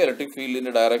 3 ഇലക്ട്രിക്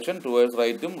ഫീൽഡിൻ്റെ ഡയറക്ഷൻ ടുവേഴ്സ്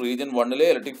റൈറ്റും റീജിയൻ 1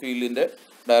 ഇലക്ട്രിക് ഫീൽഡിൻ്റെ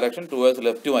ഡയറക്ഷൻ ടുവേഴ്സ്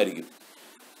ലെഫ്റ്റും ആയിരിക്കും.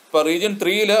 ഇപ്പോൾ റീജിയൻ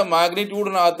 3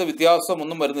 മാഗ്നിറ്റ്യൂഡിനകത്ത്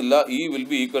വ്യത്യാസമൊന്നും വരുന്നില്ല. E will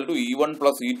be equal to E1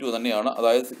 + E2 തന്നെയാണ്,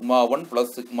 അതായത് σ1 +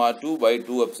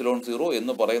 σ2/2 ε0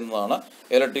 എന്ന് പറയുന്നതാണ്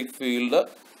electric field,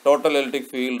 total electric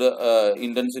field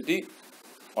intensity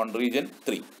on region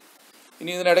 3.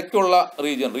 ഇനി ഇതിനിടയ്ക്കുള്ള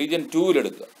റീജിയൻ 2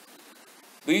 എടുക്കുക.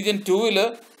 റീജിയൻ 2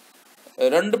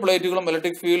 രണ്ട് പ്ലേറ്റുകളും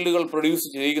ഇലക്ട്രിക് ഫീൽഡുകൾ പ്രൊഡ്യൂസ്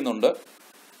ചെയ്യുന്നുണ്ട്.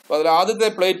 അപ്പോൾ അതിൽ ആദ്യത്തെ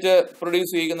പ്ലേറ്റ്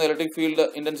പ്രൊഡ്യൂസ് ചെയ്യുന്ന ഇലക്ട്രിക് ഫീൽഡ്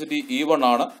ഇൻറ്റൻസിറ്റി E1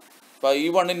 ആണ്. അപ്പോൾ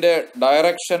E1ൻ്റെ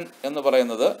ഡയറക്ഷൻ എന്ന്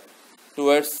പറയുന്നത്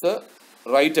ടുവേഴ്സ്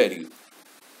റൈറ്റ് ആയിരിക്കും.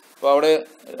 അപ്പോൾ അവിടെ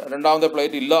രണ്ടാമത്തെ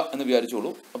പ്ലേറ്റ് ഇല്ല എന്ന്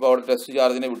വിചാരിച്ചോളൂ. അപ്പോൾ അവിടെ ടെസ്റ്റ്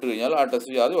ചാർജിനെ വിട്ടു കഴിഞ്ഞാൽ ആ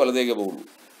ടെസ്റ്റ് ചാർജ് വലതേക്ക് പോകുള്ളൂ.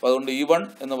 അപ്പോൾ അതുകൊണ്ട് E1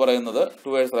 എന്ന് പറയുന്നത്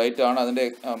ടുവേഴ്സ് റൈറ്റ് ആണ്. അതിൻ്റെ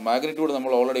മാഗ്നിറ്റ്യൂഡ്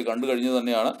നമ്മൾ ഓൾറെഡി കണ്ടു കഴിഞ്ഞത്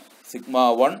തന്നെയാണ്, σ1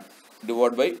 / 2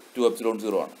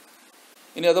 ε0 ആണ്.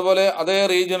 ഇനി അതുപോലെ അതേ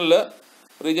റീജിയൻ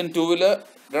 2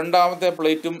 രണ്ടാമത്തെ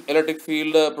പ്ലേറ്റും ഇലക്ട്രിക്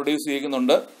ഫീൽഡ് പ്രൊഡ്യൂസ്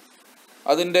ചെയ്യുന്നുണ്ട്.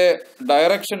 അതിൻ്റെ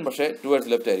ഡയറക്ഷൻ പക്ഷേ ടുവേഴ്സ്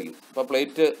ലെഫ്റ്റ് ആയിരിക്കും. അപ്പോൾ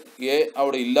പ്ലേറ്റ് എ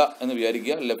അവിടെ ഇല്ല എന്ന്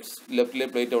വിചാരിക്കുക, ലെഫ്റ്റിലെ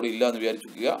പ്ലേറ്റ് അവിടെ ഇല്ല എന്ന്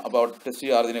വിചാരിക്കുക. അപ്പോൾ അവിടെ ടെസ്റ്റ്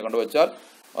ചാർജിനെ കണ്ടുവച്ചാൽ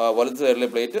വലത് സൈഡിലെ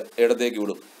പ്ലേറ്റ് ഇടത്തേക്ക്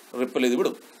വിടും, റിപ്പൽ ചെയ്ത്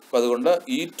വിടും. അപ്പോൾ അതുകൊണ്ട്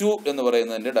E2 എന്ന്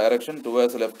പറയുന്നതിൻ്റെ ഡയറക്ഷൻ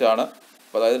ടുവേഴ്സ് ലെഫ്റ്റ് ആണ്.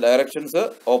 അപ്പോൾ അതായത് ഡയറക്ഷൻസ്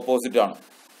ഓപ്പോസിറ്റ് ആണ്.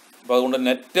 അപ്പോൾ അതുകൊണ്ട്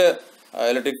നെറ്റ്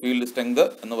ഇലക്ട്രിക് ഫീൽഡ് സ്ട്രെങ്ത്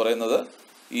എന്ന് പറയുന്നത്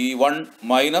E1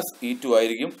 - E2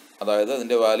 ആയിരിക്കും. അതായത്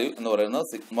അതിൻ്റെ വാല്യൂ എന്ന് പറയുന്നത്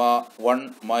σ1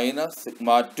 -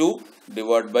 σ2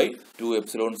 / 2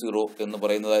 ε0 എന്ന്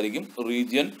പറയുന്നതായിരിക്കും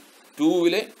റീജിയൻ 2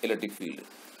 ഇലക്ട്രിക് ഫീൽഡ്.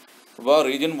 അപ്പോൾ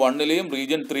region 1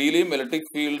 region 3 electric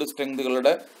field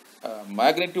സ്ട്രെങ്തുകളുടെ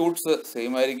magnitudes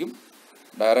same ആയിരിക്കും,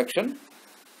 ഡയറക്ഷൻ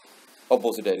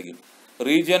ഓപ്പോസിറ്റ് ആയിരിക്കും.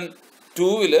 റീജിയൻ 2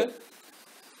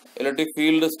 ഇലക്ട്രിക്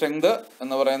ഫീൽഡ് സ്ട്രെങ്ത്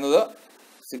എന്ന് പറയുന്നത്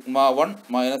σ1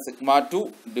 - σ2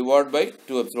 /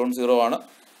 2 ε0 ആണ്.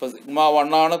 ഇപ്പോൾ സിഗ്മ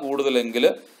 1 ആണ് കൂടുതലെങ്കിൽ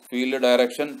ഫീൽഡ്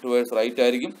ഡയറക്ഷൻ ടുവേഴ്സ് റൈറ്റ്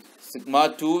ആയിരിക്കും. സിഗ്മ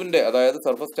 2വിൻ്റെ അതായത്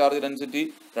സർഫസ് ചാർജ് ഡെൻസിറ്റി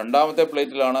രണ്ടാമത്തെ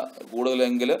പ്ലേറ്റിലാണ്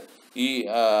കൂടുതലെങ്കിൽ ഈ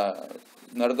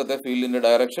നടുക്കത്തെ ഫീൽഡിൻ്റെ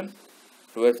ഡയറക്ഷൻ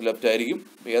ടുവേഴ്സ് ലെഫ്റ്റ് ആയിരിക്കും.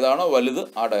 ഏതാണോ വലുത്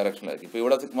ആ ഡയറക്ഷനിലായിരിക്കും. ഇപ്പോൾ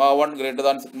ഇവിടെ സിഗ്മ 1 ഗ്രേറ്റർ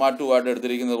ദാൻ സിഗ്മ 2 ആയിട്ട്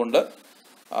എടുത്തിരിക്കുന്നത് കൊണ്ട്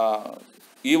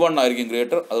E1 ആയിരിക്കും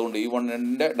ഗ്രേറ്റർ. അതുകൊണ്ട്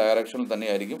E1ൻ്റെ ഡയറക്ഷനിൽ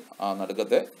തന്നെയായിരിക്കും ആ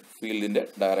നടുക്കത്തെ ഫീൽഡിൻ്റെ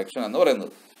ഡയറക്ഷൻ എന്ന്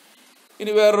പറയുന്നത്.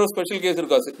 ഇനി വേറൊരു സ്പെഷ്യൽ കേസ്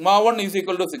എടുക്കുക. Sigma 1 is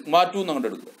equal to sigma 2 എന്ന് അങ്ങോട്ട്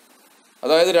എടുക്കുക.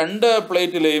 അതായത് രണ്ട്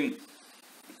പ്ലേറ്റിലെയും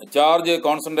ചാർജ്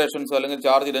കോൺസെൻട്രേഷൻസ് അല്ലെങ്കിൽ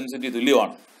ചാർജ് ഡെൻസിറ്റി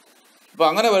തുല്യമാണ്. അപ്പോൾ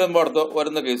അങ്ങനെ വരുമ്പോൾ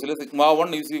വരുന്ന കേസിൽ sigma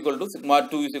 1 is equal to sigma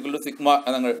 2 is equal to sigma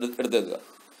എന്നങ്ങ് എടുത്തേക്കുക.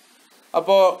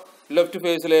 അപ്പോൾ ലെഫ്റ്റ്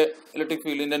ഫേസിലെ ഇലക്ട്രിക്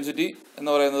ഫീൽഡ് ഇൻറ്റൻസിറ്റി എന്ന്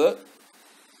പറയുന്നത്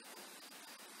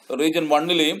region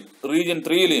 1ലെയും region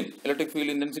 3ലെയും electric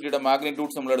field ഇൻറ്റൻസിറ്റിയുടെ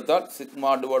magnitudes നമ്മൾ എടുത്താൽ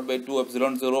sigma divide by 2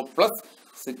 epsilon 0 plus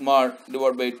sigma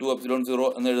divide by 2 epsilon 0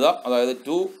 എന്ന് എഴുതാം. അതായത്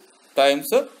 2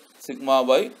 times sigma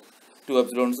by 2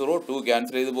 epsilon 0, 2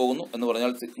 cancel ചെയ്ത് പോകുന്നു എന്ന്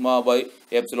പറഞ്ഞാൽ സിഗ്മ ബൈ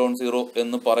എപ്സിലോൺ 0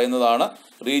 എന്ന് പറയുന്നതാണ്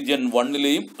region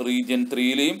 1ലെയും region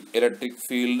 3ലെയും electric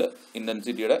field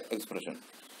ഇൻറ്റൻസിറ്റിയുടെ expression.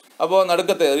 അപ്പോൾ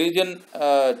നടുക്കത്തെ റീജിയൻ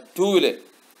 2ലെ,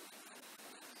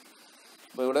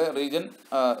 അപ്പോൾ ഇവിടെ റീജിയൻ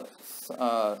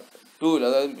 2ൽ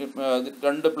അതായത്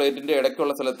രണ്ട് പ്ലേറ്റിൻ്റെ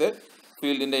ഇടയ്ക്കുള്ള സ്ഥലത്തെ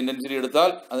ഫീൽഡിൻ്റെ ഇൻറ്റൻസിറ്റി എടുത്താൽ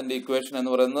അതിൻ്റെ ഇക്വേഷൻ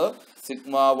എന്ന് പറയുന്നത്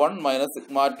sigma 1 minus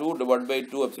sigma 2 divide by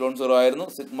 2 epsilon 0 ആയിരുന്നു.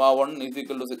 Sigma 1 is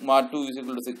equal to sigma 2 is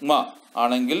equal to sigma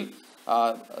ആണെങ്കിൽ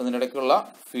അതിനിടയ്ക്കുള്ള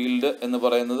ഫീൽഡ് എന്ന്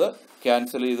പറയുന്നത്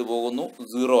ക്യാൻസൽ ചെയ്ത് പോകുന്നു,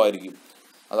 0 ആയിരിക്കും.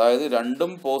 അതായത്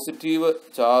രണ്ടും പോസിറ്റീവ്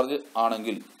ചാർജ്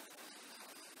ആണെങ്കിൽ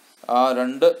ആ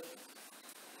രണ്ട്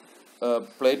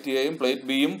പ്ലേറ്റ് എയും പ്ലേറ്റ്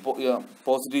ബിയും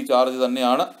പോസിറ്റീവ് ചാർജ്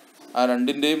തന്നെയാണ്. ആ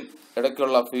രണ്ടിൻ്റെയും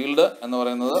ഇടയ്ക്കുള്ള ഫീൽഡ് എന്ന്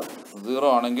പറയുന്നത് 0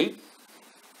 ആണെങ്കിൽ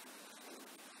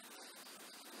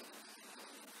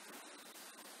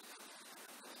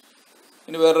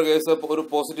ഇനി വേറൊരു കേസ്, ഒരു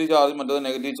പോസിറ്റീവ് ചാർജ് മറ്റേത്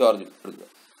നെഗറ്റീവ് ചാർജ് എടുക്കുക.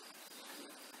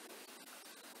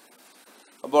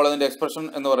 അപ്പോൾ അതിൻ്റെ എക്സ്പ്രഷൻ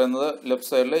എന്ന് പറയുന്നത് ലെഫ്റ്റ്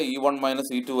സൈഡിൽ E1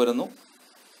 മൈനസ് E2 വരുന്നു.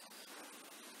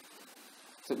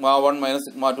 Sigma 1 minus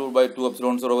sigma 2 by 2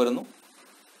 epsilon 0 വരുന്നു.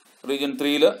 റീജിയൻ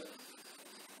 3ൽ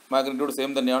മാഗ്നിറ്റ്യൂഡ്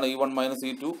സെയിം തന്നെയാണ്. E1 മൈനസ്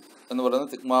E2 എന്ന്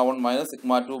പറയുന്നത് sigma 1 minus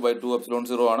sigma 2 by 2 epsilon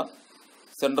 0 ആണ്.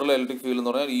 സെൻട്രൽ ഇലക്ട്രിക് ഫീൽഡ്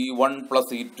എന്ന് പറഞ്ഞാൽ E1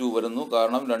 പ്ലസ് E2 വരുന്നു.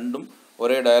 കാരണം രണ്ടും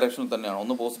ഒരേ ഡയറക്ഷനിൽ തന്നെയാണ്.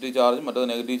 ഒന്ന് പോസിറ്റീവ് ചാർജും മറ്റേത്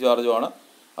നെഗറ്റീവ് ചാർജുമാണ്.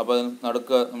 അപ്പോൾ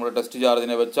നടുക്ക് നമ്മുടെ ടെസ്റ്റ്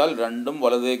ചാർജിനെ വെച്ചാൽ രണ്ടും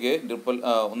വലതേക്ക് റിപ്പൽ,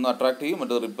 ഒന്ന് അട്രാക്ട് ചെയ്യും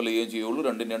മറ്റേത് റിപ്പൽ ചെയ്യുകയും ചെയ്യുള്ളൂ.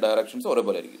 രണ്ടിൻ്റെയും ഡയറക്ഷൻസ്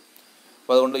ഒരേപോലെ ആയിരിക്കും.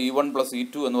 അപ്പോൾ അതുകൊണ്ട് E1 പ്ലസ്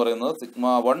E2 എന്ന് പറയുന്നത് sigma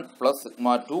 1 plus sigma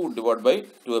 2 divide by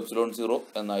 2 epsilon 0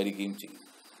 എന്നായിരിക്കുകയും ചെയ്യും.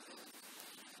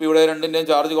 ഇപ്പോൾ ഇവിടെ രണ്ടിൻ്റെയും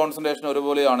ചാർജ് കോൺസെൻട്രേഷൻ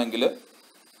ഒരുപോലെയാണെങ്കിൽ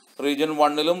റീജിയൻ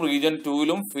 1ലും റീജിയൻ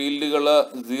 2ലും ഫീൽഡുകൾ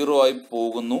 0 ആയി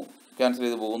പോകുന്നു, ക്യാൻസൽ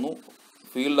ചെയ്ത് പോകുന്നു.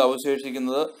 ഫീൽഡ്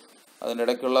അവശേഷിക്കുന്നത് അതിൻ്റെ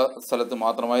ഇടയ്ക്കുള്ള സ്ഥലത്ത്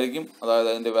മാത്രമായിരിക്കും. അതായത്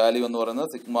അതിൻ്റെ വാല്യൂ എന്ന് പറയുന്നത്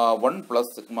sigma 1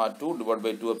 plus sigma 2 divide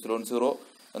by 2 epsilon 0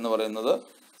 എന്ന് പറയുന്നത്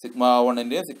സിഗ്മ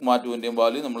 1ൻ്റെയും സിഗ്മ 2ൻ്റെയും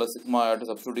വാല്യൂ നമ്മൾ സിഗ്മ ആയിട്ട്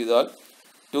സബ്സ്റ്റിറ്റ്യൂട്ട് ചെയ്താൽ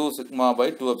 2 സിഗ്മ ബൈ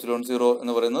 2 എപ്സിലോൺ 0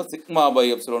 എന്ന് പറയുന്നത് സിഗ്മ ബൈ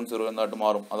എപ്സിലോൺ 0 എന്നായിട്ട്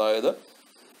മാറും. അതായത്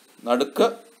നടുക്ക്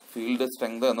ഫീൽഡ്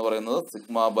സ്ട്രെങ്ത് എന്ന് പറയുന്നത്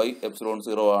സിഗ്മ ബൈ എപ്സിലോൺ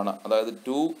 0 ആണ്. അതായത്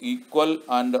 2 ഈക്വൽ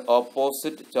ആൻഡ്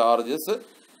ഓപ്പോസിറ്റ് ചാർജസ്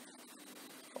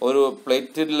ഒരു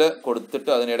പ്ലേറ്റിൽ കൊടുത്തിട്ട്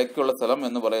അതിനിടയ്ക്കുള്ള സ്ഥലം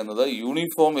എന്ന് പറയുന്നത്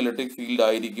യൂണിഫോം ഇലക്ട്രിക് ഫീൽഡ്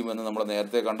ആയിരിക്കും എന്ന് നമ്മൾ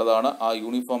നേരത്തെ കണ്ടതാണ്. ആ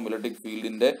യൂണിഫോം ഇലക്ട്രിക്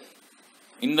ഫീൽഡിൻ്റെ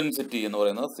ഇൻറ്റൻസിറ്റി എന്ന്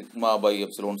പറയുന്നത് സിഗ്മ ബൈ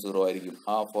എപ്സിലോൺ 0 ആയിരിക്കും.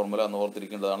 ആ ഫോർമുല എന്ന്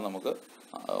ഓർത്തിരിക്കേണ്ടതാണ്. നമുക്ക്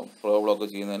പ്രോബ്ലമൊക്കെ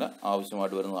ചെയ്യുന്നതിന്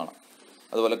ആവശ്യമായിട്ട് വരുന്നതാണ്.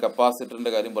 അതുപോലെ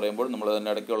കപ്പാസിറ്ററിൻ്റെ കാര്യം പറയുമ്പോൾ നമ്മൾ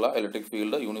അതിനിടയ്ക്കുള്ള ഇലക്ട്രിക്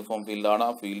ഫീൽഡ് യൂണിഫോം ഫീൽഡാണ്.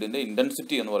 ആ ഫീൽഡിൻ്റെ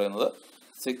ഇൻറ്റൻസിറ്റി എന്ന് പറയുന്നത്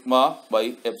സിഗ്മ ബൈ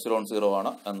എപ്സിലോൺ 0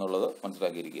 ആണ് എന്നുള്ളത്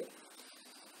മനസ്സിലാക്കിയിരിക്കുക.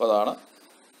 അപ്പോൾ അതാണ്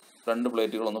രണ്ട്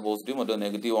പ്ലേറ്റുകൾ, ഒന്ന് പോസിറ്റീവ് മറ്റൊരു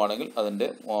നെഗറ്റീവ് ആണെങ്കിൽ അതിൻ്റെ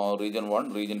region 1,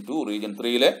 region 2, region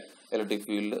 3ലെ electric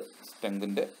field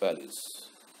സ്ട്രെങ്തിൻ്റെ values.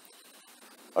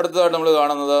 അടുത്തതായിട്ട് നമ്മൾ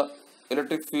കാണുന്നത്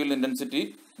electric field intensity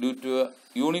due to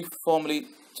uniformly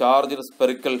charged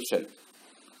spherical shell.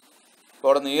 അപ്പോൾ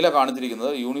അവിടെ നീല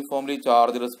കാണിച്ചിരിക്കുന്നത് യൂണിഫോംലി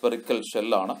ചാർജ്ഡ് സ്പെറിക്കൽ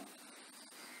ഷെല്ലാണ്.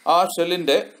 ആ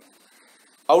ഷെല്ലിൻ്റെ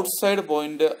ഔട്ട്സൈഡ്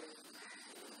പോയിന്റ്,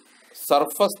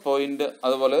 സർഫസ് പോയിന്റ്,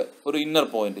 അതുപോലെ ഒരു ഇന്നർ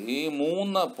പോയിന്റ്, ഈ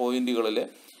 3 പോയിന്റുകളിൽ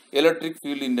ഇലക്ട്രിക്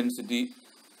ഫീൽഡ് ഇൻറ്റൻസിറ്റി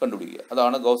കണ്ടുപിടിക്കുക.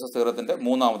 അതാണ് ഗൗസ് തിയറത്തിൻ്റെ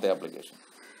മൂന്നാമത്തെ ആപ്ലിക്കേഷൻ.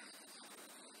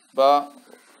 അപ്പോൾ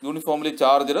uniformly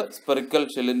charged spherical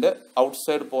ഷെല്ലിൻ്റെ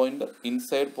outside point,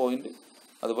 inside point,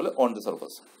 അതുപോലെ ഓൺ ദി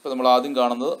സർഫസ്. ഇപ്പോൾ നമ്മൾ ആദ്യം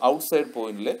കാണുന്നത് ഔട്ട്സൈഡ്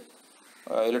പോയിന്റിലെ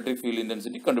ഇലക്ട്രിക് ഫീൽഡ്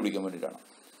ഇൻറ്റൻസിറ്റി കണ്ടുപിടിക്കാൻ വേണ്ടിയിട്ടാണ്.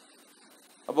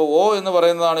 അപ്പോൾ O എന്ന്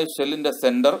പറയുന്നതാണ് ഈ ഷെല്ലിൻ്റെ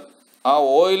സെൻറ്റർ. ആ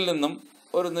Oയിൽ നിന്നും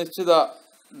ഒരു നിശ്ചിത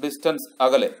ഡിസ്റ്റൻസ്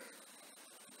അകലെ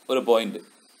ഒരു പോയിന്റ്,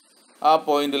 ആ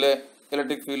പോയിന്റിലെ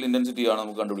ഇലക്ട്രിക് ഫീൽഡ് ഇൻറ്റൻസിറ്റിയാണ്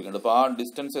നമുക്ക് കണ്ടുപിടിക്കേണ്ടത്. അപ്പോൾ ആ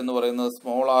ഡിസ്റ്റൻസ് എന്ന് പറയുന്നത്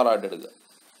സ്മോൾ r ആയിട്ട് എടുക്കുക.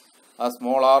 ആ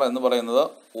സ്മോൾ r എന്ന് പറയുന്നത്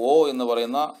O എന്ന്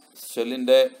പറയുന്ന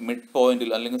ഷെല്ലിൻ്റെ മിഡ് പോയിന്റിൽ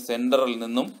അല്ലെങ്കിൽ സെൻറ്ററിൽ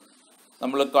നിന്നും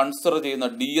നമ്മൾ കൺസിഡർ ചെയ്യുന്ന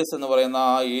DS എന്ന് പറയുന്ന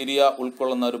ആ ഏരിയ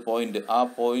ഉൾക്കൊള്ളുന്ന ഒരു പോയിന്റ്, ആ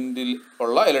പോയിന്റിൽ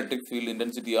ഉള്ള ഇലക്ട്രിക് ഫീൽഡ്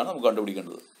ഇൻറ്റൻസിറ്റിയാണ് നമുക്ക്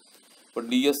കണ്ടുപിടിക്കേണ്ടത്. ഇപ്പോൾ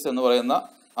DS എന്ന് പറയുന്ന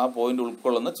ആ പോയിന്റ്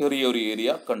ഉൾക്കൊള്ളുന്ന ചെറിയൊരു ഏരിയ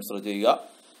കൺസിഡർ ചെയ്യുക.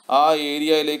 ആ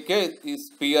ഏരിയയിലേക്ക് ഈ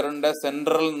സ്പിയറിൻ്റെ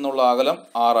സെൻറ്ററിൽ നിന്നുള്ള അകലം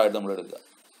R ആയിട്ട് നമ്മൾ എടുക്കുക.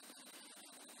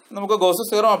 നമുക്ക് ഗോസ്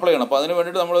തിയറം അപ്ലൈ ചെയ്യണം. അപ്പോൾ അതിന്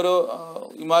വേണ്ടിയിട്ട് നമ്മളൊരു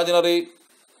ഇമാജിനറി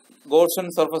ഗോഷ്യൻ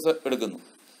സർഫസ് എടുക്കുന്നു.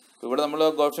 ഇവിടെ നമ്മൾ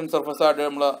ഗോഷ്യൻ സർഫസ് ആയിട്ട്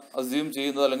നമ്മൾ അസ്യൂം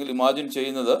ചെയ്യുന്നത് അല്ലെങ്കിൽ ഇമാജിൻ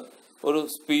ചെയ്യുന്നത് ഒരു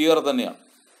സ്പിയർ തന്നെയാണ്.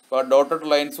 അപ്പോൾ ആ ഡോട്ടഡ്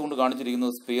ലൈൻസ് കൊണ്ട്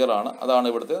കാണിച്ചിരിക്കുന്നത് സ്പിയർ ആണ്. അതാണ്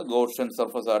ഇവിടുത്തെ ഗോഷ്യൻ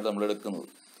സർഫസ് ആയിട്ട് നമ്മൾ എടുക്കുന്നത്.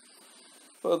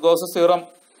 ഇപ്പോൾ ഗോസ് തിയറം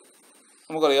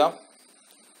നമുക്കറിയാം,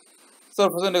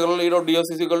 സർഫസ് ഇന്റഗ്രൽ E.ds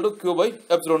 =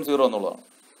 Q/ε0 എന്നുള്ളതാണ്.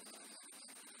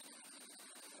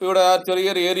 ഇവിടെ ആ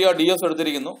ചെറിയൊരു ഏരിയ DS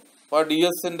എടുത്തിരിക്കുന്നു. അപ്പോൾ ആ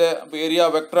DSന്റെ ഏരിയ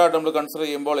വെക്ടറായിട്ട് നമ്മൾ കൺസിഡർ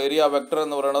ചെയ്യുമ്പോൾ ഏരിയ വെക്ടർ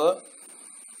എന്ന് പറയുന്നത്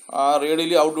ആ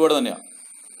റേഡിയലി ഔട്ട്വേർഡ് തന്നെയാണ്.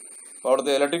 അപ്പോൾ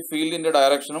അവിടുത്തെ ഇലക്ട്രിക് ഫീൽഡിൻ്റെ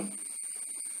ഡയറക്ഷനും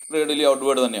റേഡിയലി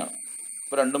ഔട്ട്വേർഡ് തന്നെയാണ്.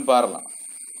 ഇപ്പോൾ രണ്ടും പാരലാണ്.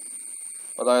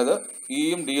 അതായത്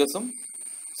Eയും DSഉം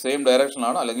സെയിം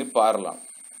ഡയറക്ഷനാണ് അല്ലെങ്കിൽ പാരലാണ്.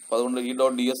 അപ്പോൾ അതുകൊണ്ട്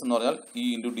E.ds എന്ന് പറഞ്ഞാൽ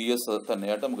E×ds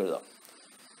തന്നെയായിട്ട് നമുക്ക് എഴുതാം.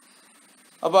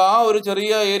 അപ്പോൾ ആ ഒരു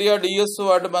ചെറിയ ഏരിയ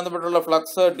DSുമായിട്ട് ബന്ധപ്പെട്ടുള്ള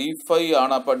ഫ്ലക്സ് d∅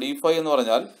 ആണ്. അപ്പോൾ d∅ എന്ന്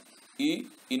പറഞ്ഞാൽ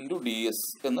E×ds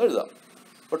എന്ന് എഴുതാം.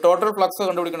 അപ്പോൾ ടോട്ടൽ ഫ്ലക്സ്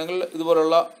കണ്ടുപിടിക്കണമെങ്കിൽ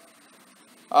ഇതുപോലുള്ള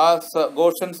ആ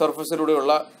ഗോഷ്യൻ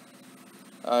സർഫസിലൂടെയുള്ള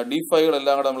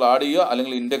d∅കളെല്ലാം കൂടെ നമ്മൾ ആഡ് ചെയ്യുക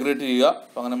അല്ലെങ്കിൽ ഇൻറ്റഗ്രേറ്റ് ചെയ്യുക.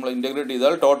 അപ്പോൾ അങ്ങനെ നമ്മൾ ഇൻറ്റഗ്രേറ്റ്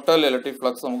ചെയ്താൽ ടോട്ടൽ ഇലക്ട്രിക്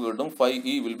ഫ്ലക്സ് നമുക്ക് കിട്ടും.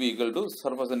 φE will be equal to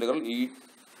surface integral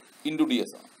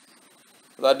E×ds ആണ്.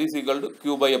 That is equal to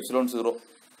Q/ε0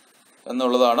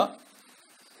 എന്നുള്ളതാണ്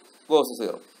ഗോസ്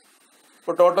തിയറം.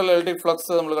 ഇപ്പോൾ ടോട്ടൽ ഇലക്ട്രിക്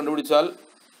ഫ്ലക്സ് നമ്മൾ കണ്ടുപിടിച്ചാൽ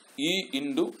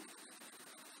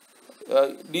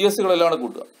ds-കളെല്ലാം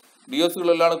കൂട്ടുക.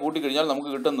 ds-കളെല്ലാം കൂട്ടിക്കഴിഞ്ഞാൽ നമുക്ക്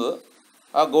കിട്ടുന്നത്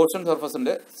ആ ഗോഷ്യൻ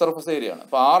സർഫസിൻ്റെ സർഫസ് ഏരിയ ആണ്.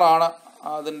 അപ്പോൾ R ആണ്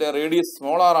അതിൻ്റെ റേഡിയസ്,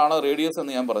 സ്മോൾ r ആണ് റേഡിയസ്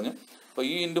എന്ന് ഞാൻ പറഞ്ഞു. അപ്പോൾ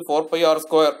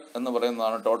E×4πr² എന്ന്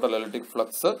പറയുന്നതാണ് total electric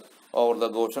flux over the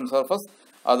Gaussian surface.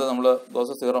 അത് നമ്മൾ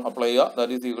ഗോസ് തിയറം അപ്ലൈ ചെയ്യുക.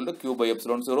 That is equal to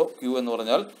Q/ε0. Q എന്ന്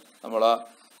പറഞ്ഞാൽ നമ്മൾ ആ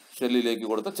ഷെല്ലിലേക്ക്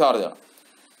കൊടുത്ത ചാർജാണ്.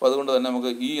 അപ്പോൾ അതുകൊണ്ട് തന്നെ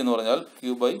നമുക്ക് E എന്ന് പറഞ്ഞാൽ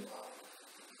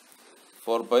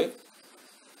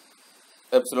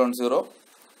Q/4πε0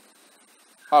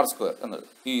 r² എന്നത്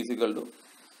E is equal to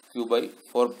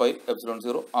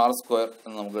Q/4πε0 r²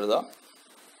 എന്ന് നമുക്ക് എഴുതാം.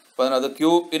 അപ്പോൾ അതിനകത്ത്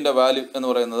Qൻ്റെ വാല്യൂ എന്ന്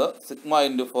പറയുന്നത്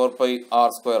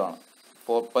σ×4πr² ആണ്.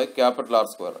 4π ക്യാപിറ്റൽ R².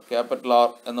 ക്യാപിറ്റൽ R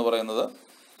എന്ന് പറയുന്നത്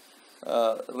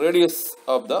റേഡിയസ്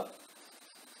ഓഫ് ദ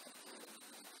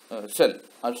ഷെൽ.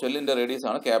 ആ ഷെല്ലിൻ്റെ റേഡിയസ്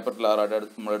ആണ് ക്യാപിറ്റൽ R ആയിട്ട്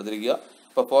നമ്മൾ എടുത്തിരിക്കുക.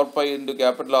 അപ്പോൾ 4π ×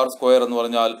 ക്യാപിറ്റൽ R² എന്ന്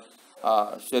പറഞ്ഞാൽ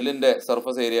ഷെല്ലിൻ്റെ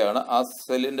സർഫസ് ഏരിയ ആണ്. ആ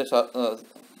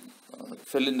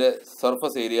ഷെല്ലിൻ്റെ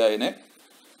സർഫസ് ഏരിയനെ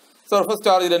സർഫസ്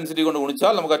ചാർജ് ഡെൻസിറ്റി കൊണ്ട്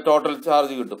ഗുണിച്ചാൽ നമുക്ക് ടോട്ടൽ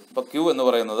ചാർജ് കിട്ടും. അപ്പോൾ Q എന്ന്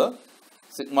പറയുന്നത്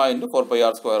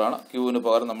σ×4πr² ആണ്. Qന്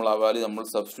പകരം നമ്മൾ ആ വാല്യൂ നമ്മൾ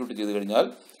സബ്സ്റ്റിറ്റ്യൂട്ട് ചെയ്ത് കഴിഞ്ഞാൽ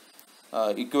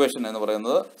ഇക്വേഷൻ എന്ന്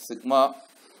പറയുന്നത്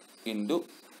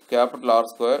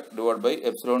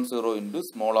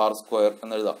σ×R²/ε0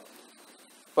 എന്ന് എഴുതാം.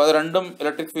 അപ്പോൾ അത് രണ്ടും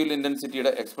ഇലക്ട്രിക് ഫീൽഡ്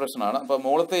ഇൻറ്റൻസിറ്റിയുടെ എക്സ്പ്രഷനാണ്. അപ്പോൾ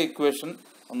മുകളിലത്തെ ഇക്വേഷൻ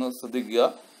ഒന്ന് ശ്രദ്ധിക്കുക.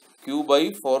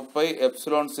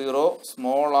 Q/4πε0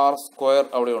 r²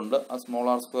 അവിടെ ഉണ്ട്. ആ r²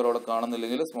 അവിടെ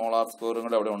കാണുന്നില്ലെങ്കിൽ r²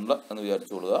 കൂടെ അവിടെ ഉണ്ട് എന്ന്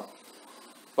വിചാരിച്ചു കൊള്ളുക.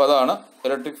 അപ്പോൾ അതാണ്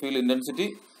electric field intensity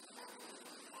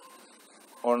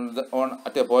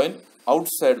at a point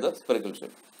outside the spherical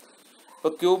shell.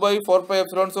 ഇപ്പോൾ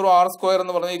Q/4πε0 r²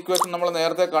 എന്ന് പറഞ്ഞ ഇക്വേഷൻ നമ്മൾ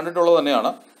നേരത്തെ കണ്ടിട്ടുള്ളത്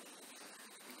തന്നെയാണ്.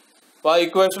 അപ്പോൾ ആ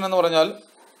ഇക്വേഷൻ എന്ന് പറഞ്ഞാൽ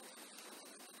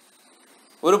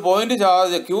ഒരു പോയിന്റ്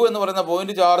ചാർജ് Q എന്ന് പറയുന്ന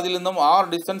പോയിന്റ് ചാർജിൽ നിന്നും R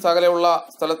ഡിസ്റ്റൻസ് അകലെയുള്ള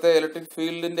സ്ഥലത്തെ ഇലക്ട്രിക്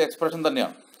ഫീൽഡിൻ്റെ എക്സ്പ്രഷൻ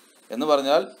തന്നെയാണ്. എന്ന്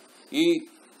പറഞ്ഞാൽ ഈ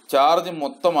ചാർജ്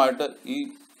മൊത്തമായിട്ട് ഈ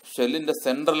ഷെല്ലിൻ്റെ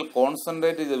സെൻട്രൽ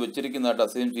കോൺസെൻട്രേറ്റ് ചെയ്ത് വെച്ചിരിക്കുന്നതായിട്ട്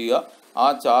അസ്യൂം ചെയ്യുക. ആ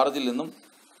ചാർജിൽ നിന്നും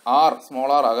സ്മോൾ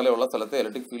r അകലെയുള്ള സ്ഥലത്തെ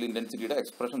ഇലക്ട്രിക് ഫീൽഡ് ഇൻറ്റൻസിറ്റിയുടെ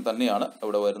എക്സ്പ്രഷൻ തന്നെയാണ്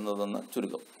ഇവിടെ വരുന്നതെന്ന്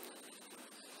ചുരുക്കം.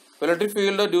 Electric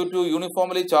field due to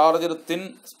uniformly charged thin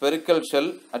spherical shell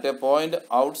at A point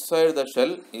outside the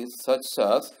shell is such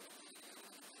as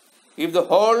if the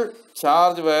whole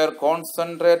charge wear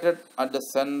concentrated at the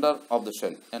centre of the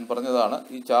shell. ഞാൻ പറഞ്ഞതാണ്,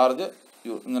 ഈ charge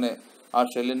ഇങ്ങനെ ആ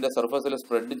ഷെല്ലിൻ്റെ സർഫസിൽ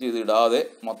spread ചെയ്തിടാതെ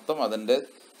മൊത്തം അതിൻ്റെ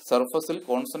സർഫസിൽ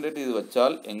concentrate ചെയ്ത്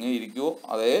വെച്ചാൽ എങ്ങനെ ഇരിക്കുമോ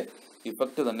അതേ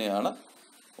ഇഫക്റ്റ് തന്നെയാണ്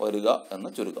വരിക എന്ന്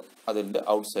ചുരുക്കം അതിൻ്റെ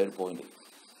ഔട്ട്സൈഡ് പോയിന്റ്.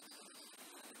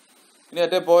 ഇനി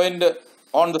at A point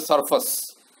on the surface,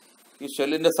 ഈ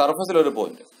ഷെല്ലിൻ്റെ സർഫസിലൊരു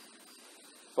പോയിന്റ്.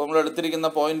 ഇപ്പോൾ നമ്മൾ എടുത്തിരിക്കുന്ന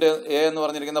പോയിന്റ് എ എന്ന്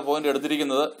പറഞ്ഞിരിക്കുന്ന പോയിന്റ്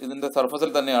എടുത്തിരിക്കുന്നത് ഇതിൻ്റെ സർഫസിൽ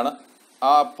തന്നെയാണ്.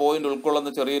 ആ പോയിന്റ് ഉൾക്കൊള്ളുന്ന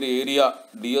ചെറിയൊരു ഏരിയ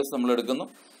DS നമ്മൾ എടുക്കുന്നു.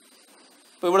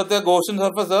 ഇപ്പോൾ ഇവിടുത്തെ ഗോഷ്യൻ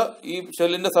സർഫസ് ഈ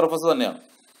ഷെല്ലിൻ്റെ സർഫസ് തന്നെയാണ്.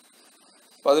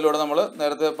 അപ്പോൾ അതിലൂടെ നമ്മൾ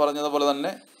നേരത്തെ പറഞ്ഞതുപോലെ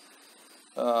തന്നെ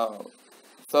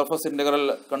സർഫസ് ഇൻ്റഗ്രൽ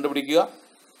കണ്ടുപിടിക്കുക.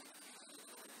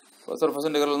 സർഫസ്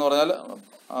ഇൻ്റഗ്രൽ എന്ന് പറഞ്ഞാൽ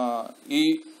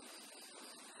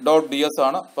E.ds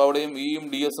ആണ്. അപ്പോൾ അവിടെയും Eയും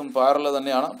DSഉം പാരലൽ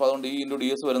തന്നെയാണ്. അപ്പോൾ അതുകൊണ്ട്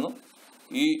E×ds വരുന്നു.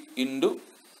 E into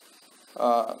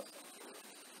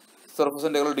surface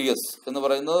integral D S എന്ന്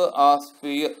പറയുന്നത്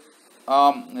ആ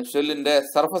ഷെല്ലിൻ്റെ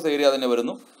സർഫസ് ഏരിയ തന്നെ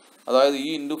വരുന്നു. അതായത് E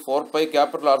into 4π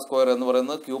capital R square എന്ന്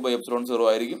പറയുന്നത് ക്യൂ ബൈ എപ്സിലോൺ 0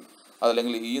 ആയിരിക്കും.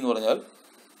 അതല്ലെങ്കിൽ ഇ എന്ന് പറഞ്ഞാൽ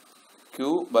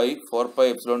Q by 4π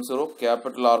epsilon 0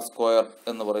 capital R square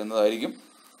എന്ന് പറയുന്നതായിരിക്കും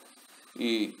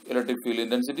ഈ electric field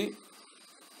intensity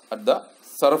at the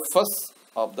surface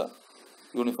of the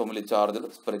uniformly charged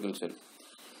spherical shell.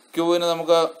 ക്യൂവിന്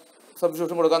നമുക്ക്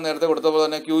സബ്സ്റ്റിറ്റ്യൂഷൻ കൊടുക്കാൻ നേരത്തെ കൊടുത്തപ്പോൾ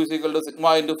തന്നെ Q is equal to sigma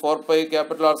into 4π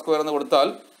capital R square എന്ന് കൊടുത്താൽ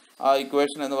ആ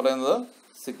ഇക്വേഷൻ എന്ന് പറയുന്നത്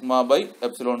സിഗ്മ ബൈ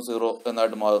എപ്സിലോൺ 0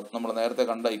 എന്നായിട്ട് മാറും. നമ്മൾ നേരത്തെ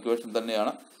കണ്ട ഇക്വേഷൻ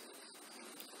തന്നെയാണ്.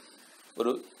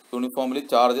 ഒരു uniformly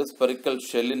charge spherical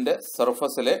ഷെല്ലിൻ്റെ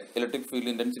സർഫസിലെ electric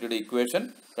field ഇൻറ്റൻസിറ്റിയുടെ equation,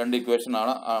 രണ്ട്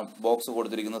ഇക്വേഷനാണ് ആ ബോക്സ്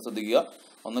കൊടുത്തിരിക്കുന്നത്, ശ്രദ്ധിക്കുക.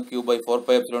 ഒന്ന് Q by 4π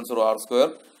epsilon 0 R square,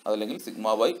 അതല്ലെങ്കിൽ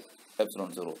sigma by epsilon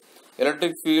 0.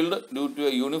 Electric field due to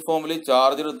A uniformly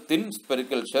charged thin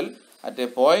spherical shell at A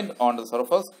point on the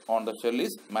surface on the shell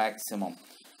is maximum.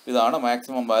 ഇതാണ്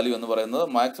maximum value എന്ന് പറയുന്നത്.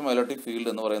 Maximum electric field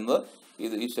എന്ന് പറയുന്നത്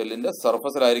ഇത് ഈ ഷെല്ലിൻ്റെ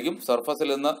സർഫസിലായിരിക്കും. സർഫസിൽ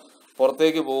നിന്ന്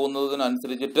പുറത്തേക്ക്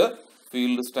പോകുന്നതിനനുസരിച്ചിട്ട്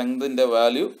ഫീൽഡ് സ്ട്രെങ്തിൻ്റെ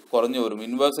വാല്യൂ കുറഞ്ഞു വരും.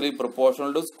 Inversely proportional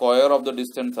to square of the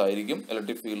distance ആയിരിക്കും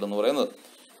ഇലക്ട്രിക് ഫീൽഡ് എന്ന് പറയുന്നത്.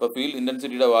 ഇപ്പോൾ ഫീൽഡ്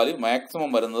ഇൻറ്റൻസിറ്റിയുടെ വാല്യൂ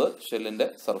മാക്സിമം വരുന്നത് ഷെല്ലിൻ്റെ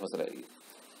സർഫസിലായിരിക്കും.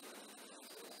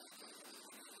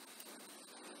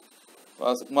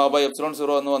 സിഗ്മ ബൈ എപ്സിലോൺ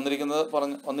 0 എന്ന്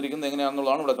വന്നിരിക്കുന്നത്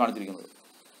എങ്ങനെയാണെന്നുള്ളതാണ് ഇവിടെ കാണിച്ചിരിക്കുന്നത്.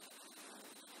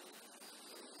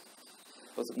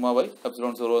 അപ്പോൾ സിഗ്മ ബൈ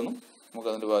എപ്സിലോൺ 0 എന്നും നമുക്ക്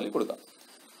അതിൻ്റെ വാല്യൂ കൊടുക്കാം.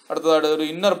 അടുത്തതായിട്ട് ഒരു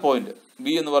ഇന്നർ പോയിന്റ്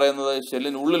ബി എന്ന് പറയുന്നത്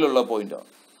ഷെല്ലിന് ഉള്ളിലുള്ള പോയിന്റാണ്.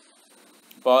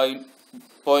 അപ്പോൾ ആ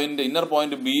പോയിന്റ് ഇന്നർ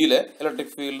പോയിന്റ് ബിയിലെ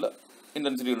ഇലക്ട്രിക് ഫീൽഡ്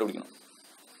ഇൻറ്റൻസിറ്റി കണ്ടുപിടിക്കണം.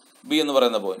 ബി എന്ന്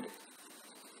പറയുന്ന പോയിന്റ്.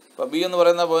 അപ്പോൾ ബി എന്ന്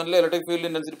പറയുന്ന പോയിന്റിൽ ഇലക്ട്രിക് ഫീൽഡ്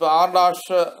ഇൻറ്റൻസിറ്റി ഇപ്പോൾ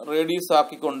R' റേഡിയസ്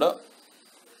ആക്കിക്കൊണ്ട്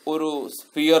ഒരു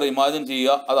സ്ഫിയർ ഇമാജിൻ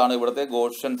ചെയ്യുക. അതാണ് ഇവിടുത്തെ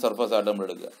ഗോഷ്യൻ സർഫസ് ആയിട്ട് നമ്മൾ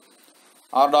എടുക്കുക.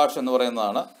 R' എന്ന്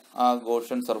പറയുന്നതാണ് ആ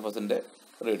ഗോഷ്യൻ സർഫസിൻ്റെ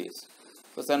റേഡിയസ്.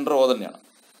 ഇപ്പോൾ സെൻറ്റർ O തന്നെയാണ്.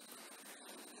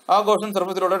 ആ ഗോഷ്യൻ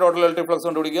സർഫസിലൂടെ ടോട്ടൽ ഇലക്ട്രിക് ഫ്ലക്സ്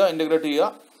കണ്ടുപിടിക്കുക, ഇൻ്റഗ്രേറ്റ് ചെയ്യുക.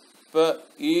 ഇപ്പോൾ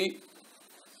ഈ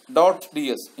dot D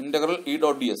S integral E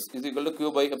dot D S is equal to Q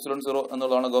by epsilon 0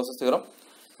 എന്നുള്ളതാണ് ഗോസസ് തിയറം.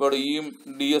 ഇപ്പോൾ ഇയും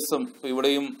ഡി എസും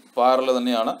ഇവിടെയും പാരലൽ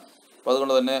തന്നെയാണ്. അപ്പോൾ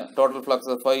അതുകൊണ്ട് തന്നെ ടോട്ടൽ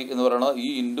ഫ്ലക്സ് ഫൈ എന്ന് പറയുന്നത് E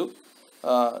into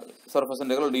surface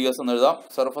integral D S എന്ന് എഴുതാം.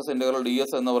 സർഫസ് ഇൻ്റഗ്രൽ ഡി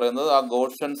എസ് എന്ന് പറയുന്നത് ആ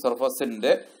ഗോഷ്യൻ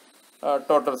സർഫസിൻ്റെ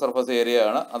ടോട്ടൽ സർഫസ് ഏരിയ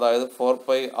ആണ്. അതായത് 4π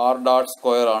r'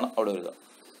 സ്ക്വയർ ആണ് അവിടെ എഴുതുക.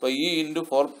 അപ്പോൾ ഇ ഇൻറ്റു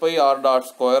 4π r'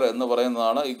 സ്ക്വയർ എന്ന്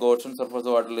പറയുന്നതാണ് ഈ ഗോഷ്യൻ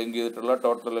സർഫസുമായിട്ട് ലിങ്ക് ചെയ്തിട്ടുള്ള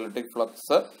ടോട്ടൽ ഇലക്ട്രിക്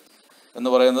ഫ്ലക്സ് എന്ന്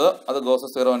പറയുന്നത്. അത്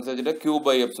ഗോസസ് തിയറം അനുസരിച്ചിട്ട് ക്യൂ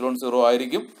ബൈ എപ്സിലോൺ 0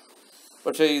 ആയിരിക്കും.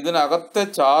 പക്ഷേ ഇതിനകത്തെ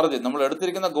ചാർജ്, നമ്മൾ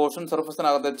എടുത്തിരിക്കുന്ന ഗോഷ്യൻ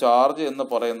സർഫസിനകത്തെ ചാർജ് എന്ന്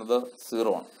പറയുന്നത്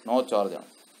 0 ആണ്, നോ ചാർജ് ആണ്.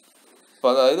 അപ്പോൾ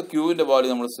അതായത് ക്യൂവിൻ്റെ വാല്യൂ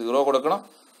നമ്മൾ 0 കൊടുക്കണം.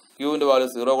 ക്യൂവിൻ്റെ വാല്യൂ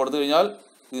 0 കൊടുത്തു കഴിഞ്ഞാൽ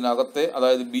ഇതിനകത്തെ,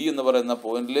 അതായത് ബി എന്ന് പറയുന്ന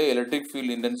പോയിന്റിലെ ഇലക്ട്രിക്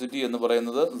ഫീൽഡ് ഇൻറ്റൻസിറ്റി എന്ന്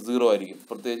പറയുന്നത് 0 ആയിരിക്കും.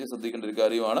 പ്രത്യേകിച്ച് ശ്രദ്ധിക്കേണ്ട ഒരു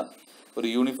കാര്യമാണ്, ഒരു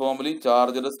യൂണിഫോംലി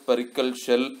ചാർജ്ഡ് സ്പെറിക്കൽ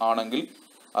ഷെൽ ആണെങ്കിൽ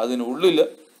അതിനുള്ളിൽ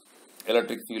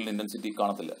ഇലക്ട്രിക് ഫീൽഡ് ഇൻറ്റൻസിറ്റി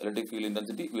കാണത്തില്ല. Electric field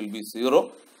intensity will be 0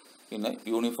 in A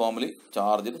uniformly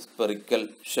charged spherical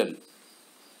shell.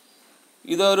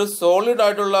 ഇതൊരു സോളിഡ്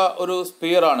ആയിട്ടുള്ള ഒരു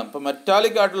സ്പിയർ ആണ്. ഇപ്പോൾ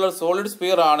മെറ്റാലിക് ആയിട്ടുള്ള സോളിഡ്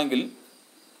സ്പിയർ ആണെങ്കിൽ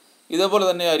ഇതേപോലെ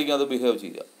തന്നെ ആയിരിക്കും അത് ബിഹേവ്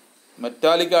ചെയ്യുക.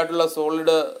 മെറ്റാലിക് ആയിട്ടുള്ള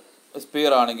സോളിഡ്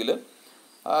സ്പിയർ ആണെങ്കിൽ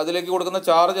അതിലേക്ക് കൊടുക്കുന്ന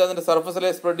ചാർജ് അതിൻ്റെ സർഫസിലെ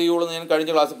സ്പ്രെഡ് ചെയ്യുള്ളൂ എന്ന് ഞാൻ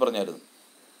കഴിഞ്ഞ ക്ലാസ്സിൽ പറഞ്ഞായിരുന്നു.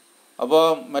 അപ്പോൾ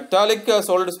മെറ്റാലിക്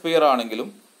സോളിഡ് സ്പിയർ ആണെങ്കിലും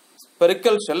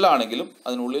സ്പെറിക്കൽ ഷെല്ലാണെങ്കിലും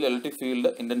അതിനുള്ളിൽ ഇലക്ട്രിക്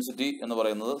ഫീൽഡ് ഇൻറ്റൻസിറ്റി എന്ന്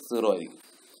പറയുന്നത് 0 ആയിരിക്കും.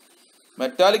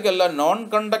 മെറ്റാലിക് അല്ല, നോൺ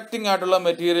കണ്ടക്റ്റിംഗ് ആയിട്ടുള്ള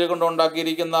മെറ്റീരിയൽ കൊണ്ട്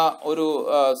ഉണ്ടാക്കിയിരിക്കുന്ന ഒരു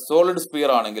സോളിഡ്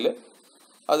സ്പിയർ ആണെങ്കിൽ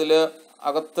അതിൽ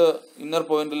അകത്ത് ഇന്നർ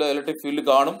പോയിന്റിൽ ഇലക്ട്രിക് ഫീൽഡ്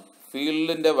കാണും.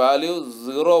 ഫീൽഡിൻ്റെ വാല്യൂ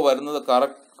 0 വരുന്നത്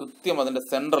കൃത്യം അതിൻ്റെ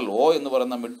സെൻട്രൽ O എന്ന്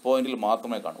പറയുന്ന മിഡ് പോയിന്റിൽ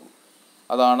മാത്രമേ കാണുള്ളൂ.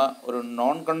 അതാണ് ഒരു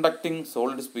നോൺ കണ്ടക്റ്റിംഗ്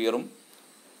സോളിഡ് സ്പിയറും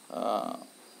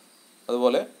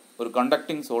അതുപോലെ ഒരു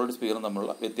കണ്ടക്റ്റിംഗ് സോളിഡ് സ്പിയറും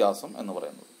തമ്മിലുള്ള വ്യത്യാസം എന്ന്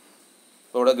പറയുന്നത്.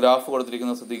 ഇപ്പോൾ ഇവിടെ ഗ്രാഫ്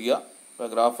കൊടുത്തിരിക്കുന്നത് ശ്രദ്ധിക്കുക. ഇപ്പോൾ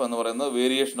ഗ്രാഫ് എന്ന് പറയുന്നത്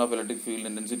variation of electric field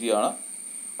intensity ആണ്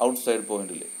ഔട്ട്സൈഡ്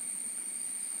പോയിന്റിൽ.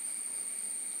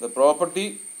 The property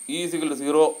E is equal to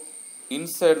 0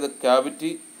 inside the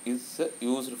cavity is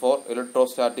used for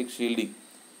electrostatic shielding.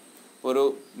 ഒരു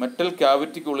മെറ്റൽ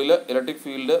ക്യാവിറ്റിക്കുള്ളിൽ ഇലക്ട്രിക്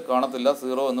ഫീൽഡ് കാണത്തില്ല,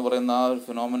 0 എന്ന് പറയുന്ന ആ ഒരു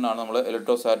ഫിനോമിനാണ് നമ്മൾ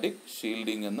ഇലക്ട്രോസ്റ്റാറ്റിക്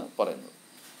ഷീൽഡിംഗ് എന്ന് പറയുന്നത്.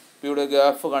 ഇപ്പോൾ ഇവിടെ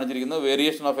ഗ്രാഫ് കാണിച്ചിരിക്കുന്നത്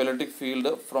variation of electric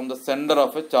field from the centre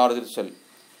of A charged shell.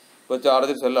 ഇപ്പോൾ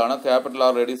ചാർജ്ഡ് ഷെല്ലാണ്, ക്യാപിറ്റൽ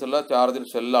ആർ റേഡിയസ് ഉള്ള ചാർജ്ഡ്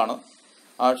ഷെല്ലാണ്.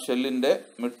 ആ ഷെല്ലിൻ്റെ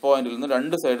മിഡ് പോയിന്റിൽ നിന്ന്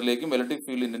രണ്ട് സൈഡിലേക്കും ഇലക്ട്രിക്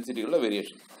ഫീൽഡ് ഇൻറ്റൻസിറ്റിയുള്ള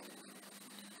വേരിയേഷൻ.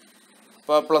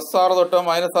 ഇപ്പോൾ +R തൊട്ട്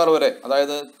 -R വരെ,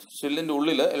 അതായത് ഷെല്ലിൻ്റെ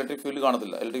ഉള്ളിൽ ഇലക്ട്രിക് ഫീൽഡ്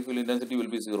കാണത്തില്ല. Electric field intensity will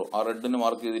be 0. ആ റെഡിന്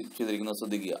മാർക്ക് ചെയ്തിരിക്കുന്നത്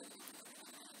ശ്രദ്ധിക്കുക.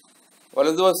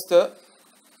 വലതുവശത്ത്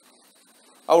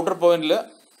ഔട്ടർ പോയിന്റിൽ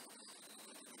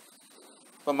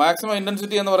ഇപ്പോൾ മാക്സിമം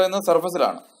ഇൻറ്റൻസിറ്റി എന്ന് പറയുന്നത്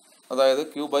സർഫസിലാണ്. അതായത്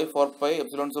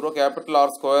Q/4πε0 ക്യാപിറ്റൽ R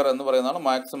സ്ക്വയർ എന്ന് പറയുന്നതാണ്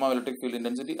മാക്സിമം ഇലക്ട്രിക് ഫീൽഡ്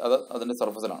ഇൻറ്റൻസിറ്റി. അത് അതിൻ്റെ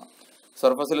സർഫസിലാണ്.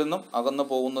 സർഫസിൽ നിന്നും അകന്ന്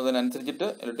പോകുന്നതിനനുസരിച്ചിട്ട്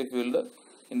ഇലക്ട്രിക് ഫീൽഡ്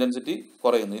ഇൻറ്റൻസിറ്റി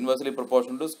കുറയുന്നു. Inversely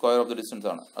proportional to square of the distance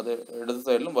ആണ്. അത് ഇടത്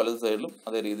സൈഡിലും വലത് സൈഡിലും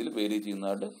അതേ രീതിയിൽ വേരി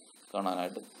ചെയ്യുന്നതായിട്ട്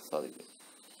കാണാനായിട്ട് സാധിക്കും.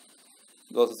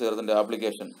 ഗോസ് തിയറത്തിൻ്റെ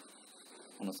ആപ്ലിക്കേഷൻ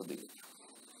ഒന്ന് ശ്രദ്ധിക്കുക.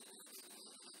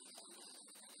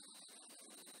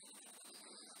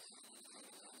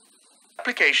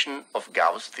 Application of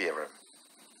Gauss theorem.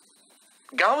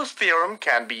 Gauss theorem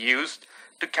can be used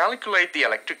to calculate the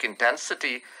electric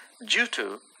intensity due to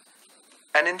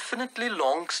an infinitely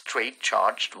long straight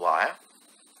charged wire,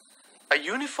 a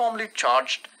uniformly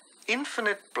charged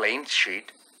infinite plane sheet,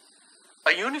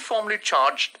 a uniformly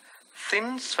charged thin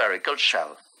spherical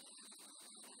shell.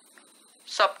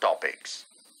 Subtopics: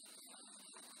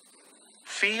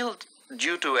 field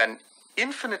due to an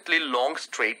infinitely long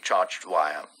straight charged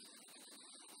wire,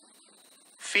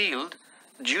 field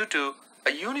due to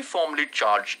a uniformly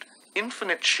charged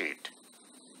infinite sheet,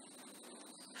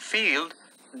 field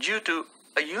due to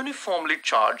a uniformly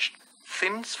charged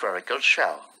thin spherical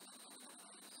shell.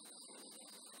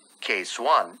 Case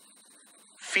 1.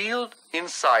 Field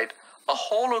inside a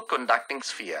hollow conducting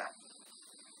sphere.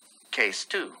 Case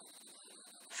 2.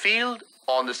 Field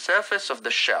on the surface of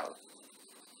the shell.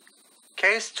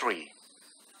 Case 3.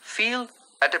 Field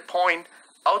at a point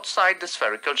outside the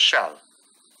spherical shell.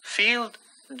 Field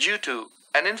due to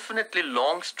an infinitely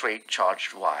long straight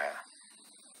charged wire.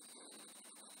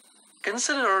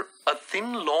 Consider a thin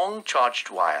long charged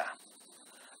wire.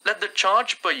 Let the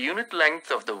charge per unit length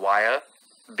of the wire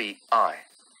be I.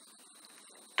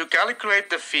 To calculate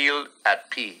the field at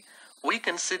P, we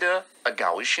consider a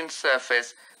Gaussian surface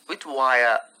with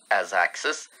wire as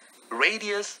axis,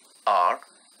 radius R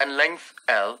and length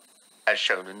L as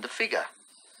shown in the figure.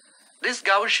 This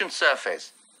Gaussian surface,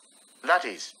 that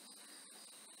is,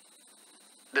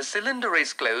 the cylinder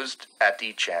is closed at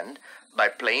each end by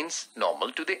planes normal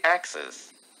to the axis.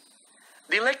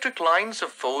 The electric lines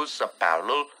of force are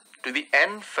parallel to the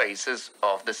end faces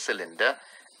of the cylinder,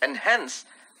 and hence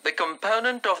the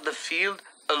component of the field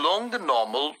along the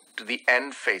normal to the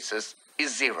end faces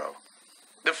is 0.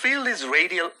 The field is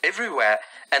radial everywhere,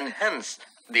 and hence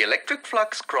the electric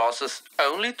flux crosses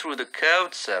only through the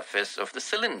curved surface of the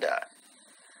cylinder.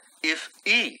 If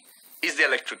E is the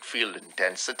electric field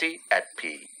intensity at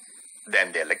P, then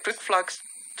the electric flux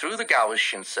through the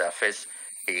Gaussian surface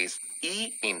is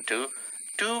E into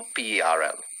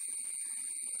 2πRL.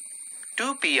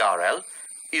 2πRL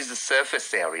is the surface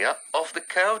area of the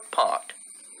curved part.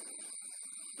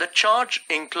 The charge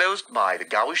enclosed by the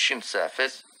Gaussian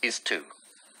surface is 2.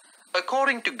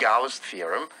 According to Gauss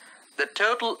theorem, the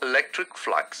total electric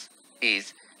flux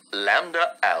is lambda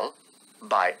L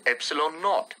by epsilon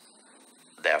naught.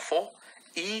 Therefore,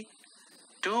 E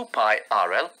 2 pi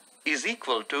RL is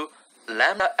equal to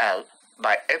lambda L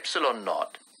by epsilon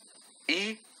naught. E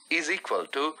is equal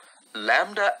to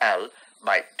lambda L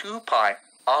by 2 pi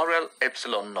RL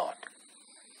epsilon naught.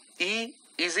 E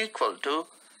is equal to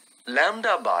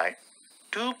lambda by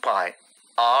 2 pi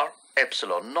R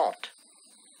epsilon naught.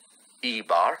 E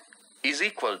bar is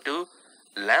equal to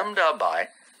lambda by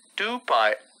 2 pi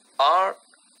R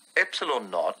epsilon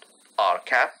naught R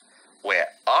cap, where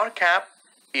R cap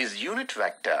is unit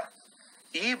vector.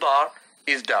 E bar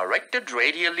is directed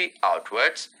radially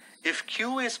outwards if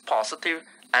Q is positive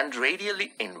and radially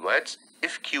inwards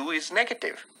if Q is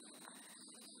negative.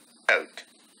 Note: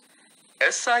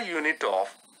 SI unit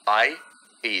of I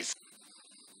is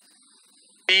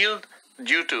field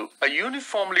due to a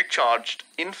uniformly charged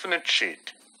infinite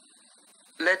sheet.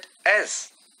 Let S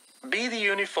be the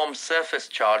uniform surface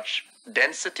charge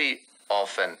density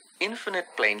of an infinite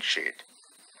plane sheet.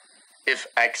 If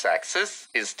x-axis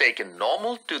is taken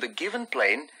normal to the given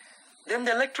plane, then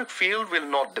the electric field will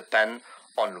not depend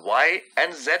on y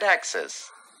and z-axis.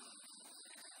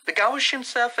 The Gaussian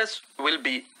surface will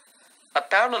be a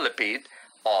parallelepiped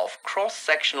of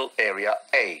cross-sectional area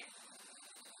A.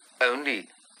 Only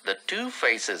the two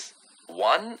faces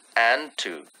 1 and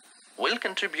 2 will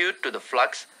contribute to the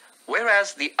flux,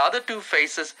 whereas the other two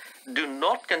faces do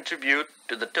not contribute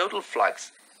to the total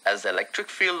flux, as the electric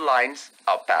field lines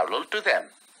are parallel to them.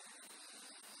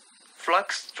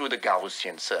 Flux through the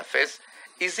Gaussian surface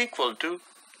is equal to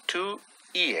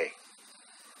 2EA.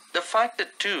 The fact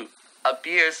that 2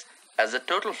 appears as the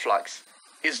total flux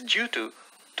is due to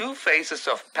two faces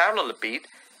of parallelepiped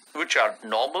which are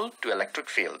normal to electric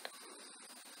field.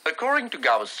 According to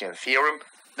Gaussian theorem,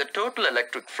 the total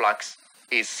electric flux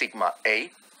is sigma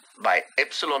A by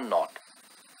epsilon naught.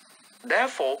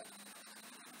 Therefore,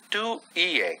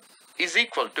 2EA is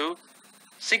equal to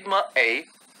sigma A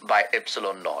by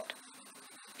epsilon naught.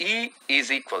 E is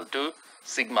equal to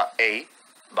sigma A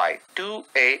by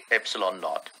 2A epsilon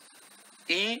naught.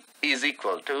 E is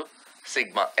equal to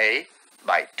sigma A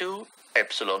by 2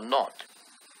 epsilon naught.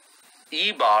 E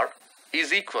bar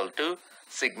is equal to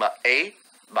sigma A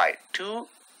by 2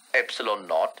 epsilon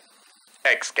naught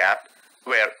x cap,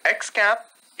 where x cap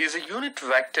is a unit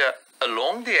vector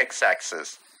along the x-axis.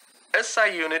 SI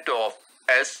unit of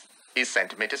S is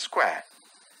centimeter square.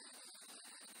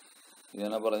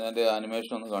 ഇങ്ങനെ പറഞ്ഞതിൻ്റെ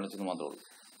animation ഒന്ന് കാണിച്ചെന്ന് മാത്രമേ ഉള്ളൂ.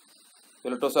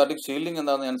 Electrostatic shielding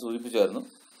എന്താണെന്ന് ഞാൻ സൂചിപ്പിച്ചായിരുന്നു.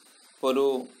 ഇപ്പോൾ ഒരു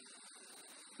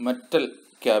metal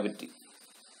cavity,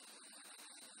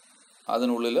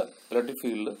 അതിനുള്ളിൽ ഇലക്ട്രിക്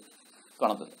ഫീൽഡ്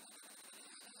കാണത്തില്ല.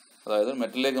 അതായത്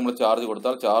മെറ്റലിലേക്ക് നമ്മൾ ചാർജ്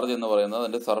കൊടുത്താൽ ചാർജ് എന്ന് പറയുന്നത്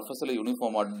അതിൻ്റെ സർഫസിൽ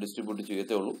യൂണിഫോമായിട്ട് ഡിസ്ട്രിബ്യൂട്ട്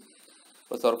ചെയ്യത്തേ ഉള്ളൂ.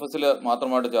 അപ്പോൾ സർഫസിൽ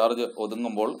മാത്രമായിട്ട് ചാർജ്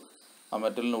ഒതുങ്ങുമ്പോൾ ആ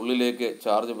മെറ്റലിനുള്ളിലേക്ക്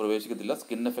ചാർജ് പ്രവേശിക്കത്തില്ല.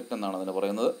 സ്കിൻ എഫക്റ്റ് എന്നാണ് അതിന്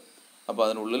പറയുന്നത്. അപ്പോൾ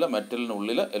അതിനുള്ളിൽ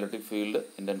മെറ്റലിനുള്ളിൽ ഇലക്ട്രിക് ഫീൽഡ്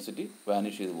ഇൻറ്റൻസിറ്റി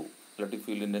വാനിഷ് ചെയ്ത് പോകും. ഇലക്ട്രിക്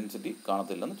ഫീൽഡ് ഇൻറ്റൻസിറ്റി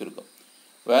കാണത്തില്ലെന്ന് ചുരുക്കം.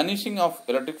 Vanishing of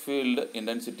electric field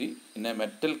intensity in A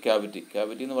metal cavity,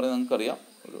 cavity എന്ന് പറയുന്നത് നിങ്ങൾക്കറിയാം,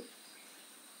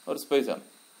 ഒരു സ്പേസാണ്,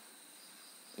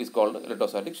 ഈസ് കോൾഡ്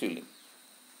ഇലക്ട്രോസ്റ്റാറ്റിക് ഷീൽഡിംഗ്.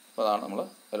 അപ്പോൾ അതാണ് നമ്മൾ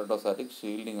ഇലക്ട്രോസ്റ്റാറ്റിക്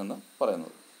ഷീൽഡിംഗ് എന്ന്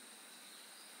പറയുന്നത്.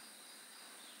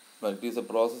 But it is a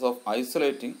process of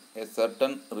isolating a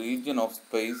certain region of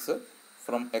space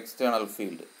from external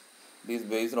field. It is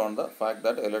based on the fact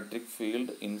that electric field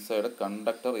inside a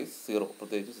conductor is zero.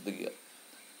 പ്രത്യേകിച്ച് ശ്രദ്ധിക്കുക.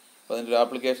 അപ്പോൾ അതിൻ്റെ ഒരു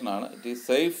ആപ്ലിക്കേഷനാണ്. It is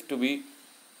safe to B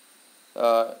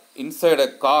inside A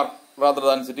car rather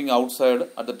than sitting outside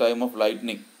at the time of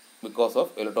lightning because of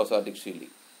electrostatic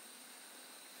shielding.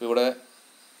 ഇപ്പോൾ ഇവിടെ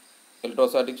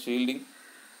electrostatic shielding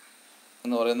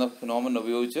എന്ന് പറയുന്ന ഫിനോമിനൻ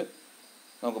ഉപയോഗിച്ച്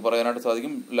നമുക്ക് പറയാനായിട്ട്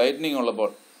സാധിക്കും, ലൈറ്റ്നിങ് ഉള്ളപ്പോൾ,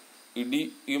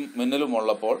 ഇടിയും മിന്നലും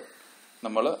ഉള്ളപ്പോൾ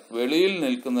നമ്മൾ വെളിയിൽ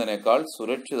നിൽക്കുന്നതിനേക്കാൾ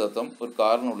സുരക്ഷിതത്വം ഒരു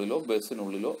കാറിനുള്ളിലോ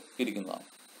ബസ്സിനുള്ളിലോ ഇരിക്കുന്നതാണ്.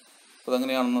 അപ്പോൾ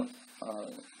അതെങ്ങനെയാണെന്ന്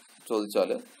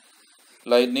ചോദിച്ചാൽ,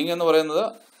 ലൈറ്റ്നിങ് എന്ന് പറയുന്നത്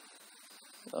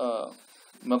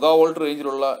മെഗാവോൾട്ട്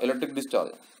റേഞ്ചിലുള്ള ഇലക്ട്രിക്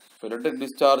ഡിസ്ചാർജ്. ഇലക്ട്രിക്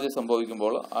ഡിസ്ചാർജ്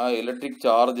സംഭവിക്കുമ്പോൾ ആ ഇലക്ട്രിക്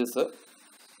ചാർജസ്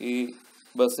ഈ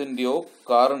ബസ്സിൻ്റെയോ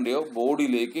കാറിൻ്റെയോ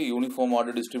ബോഡിയിലേക്ക്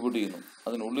യൂണിഫോമായിട്ട് ഡിസ്ട്രിബ്യൂട്ട് ചെയ്യുന്നു.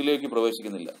 അതിനുള്ളിലേക്ക്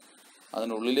പ്രവേശിക്കുന്നില്ല.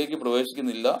 അതിനുള്ളിലേക്ക്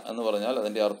പ്രവേശിക്കുന്നില്ല എന്ന് പറഞ്ഞാൽ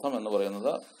അതിൻ്റെ അർത്ഥം എന്ന്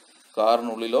പറയുന്നത്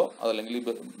കാറിനുള്ളിലോ അതല്ലെങ്കിൽ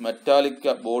മെറ്റാലിക്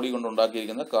ബോഡി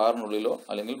കൊണ്ടുണ്ടാക്കിയിരിക്കുന്ന കാറിനുള്ളിലോ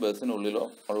അല്ലെങ്കിൽ ബസ്സിനുള്ളിലോ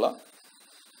ഉള്ള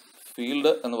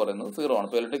ഫീൽഡ് എന്ന് പറയുന്നത് സീറോ ആണ്.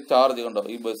 ഇപ്പോൾ ഇലക്ട്രിക് ചാർജ് കണ്ടോ,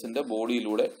 ഈ ബസ്സിൻ്റെ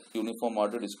ബോഡിയിലൂടെ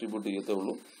യൂണിഫോമായിട്ട് ഡിസ്ട്രിബ്യൂട്ട് ചെയ്യത്തേ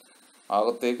ഉള്ളൂ.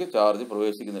 അകത്തേക്ക് ചാർജ്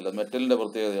പ്രവേശിക്കുന്നില്ല. മെറ്റലിൻ്റെ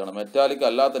പ്രത്യേകതയാണ്. മെറ്റാലിക്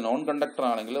അല്ലാത്ത നോൺ കണ്ടക്ടർ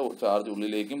ആണെങ്കിൽ ചാർജ്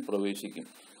ഉള്ളിലേക്കും പ്രവേശിക്കും.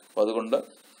 അപ്പോൾ അതുകൊണ്ട്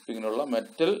ഇങ്ങനെയുള്ള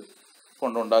മെറ്റൽ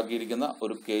കൊണ്ടുണ്ടാക്കിയിരിക്കുന്ന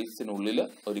ഒരു കേസിനുള്ളിൽ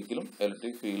ഒരിക്കലും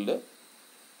ഇലക്ട്രിക് ഫീൽഡ്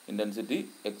ഇൻറ്റൻസിറ്റി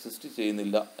എക്സിസ്റ്റ്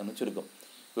ചെയ്യുന്നില്ല എന്ന് ചുരുക്കം.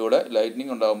 ഇപ്പോൾ ഇവിടെ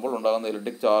ലൈറ്റ്നിങ് ഉണ്ടാകുമ്പോൾ ഉണ്ടാകുന്ന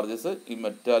ഇലക്ട്രിക് ചാർജസ് ഈ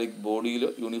മെറ്റാലിക് ബോഡിയിൽ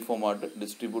യൂണിഫോമായിട്ട്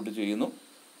ഡിസ്ട്രിബ്യൂട്ട് ചെയ്യുന്നു.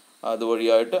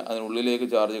 അതുവഴിയായിട്ട് അതിനുള്ളിലേക്ക്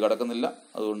ചാർജ് കടക്കുന്നില്ല.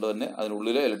 അതുകൊണ്ട് തന്നെ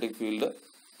അതിനുള്ളിലെ ഇലക്ട്രിക് ഫീൽഡ്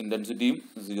ഇൻറ്റൻസിറ്റിയും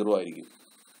സീറോ ആയിരിക്കും.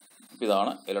 അപ്പോൾ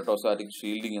ഇതാണ് ഇലക്ട്രോസ്റ്റാറ്റിക്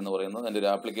ഷീൽഡിംഗ് എന്ന് പറയുന്നത്. അതിൻ്റെ ഒരു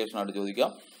ആപ്ലിക്കേഷനായിട്ട്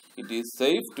ചോദിക്കാം. It is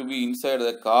safe to B inside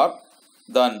the car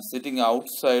than sitting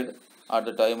outside at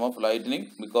the time of lightning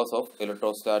because of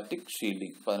electrostatic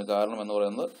shielding. അപ്പോൾ അതിന് കാരണം എന്ന്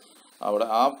പറയുന്നത് അവിടെ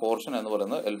ആ പോർഷൻ എന്ന്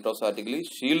പറയുന്നത് ഇലക്ട്രോസ്റ്റാറ്റിക്കലി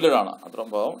ഷീൽഡഡ് ആണ്. അത്രയും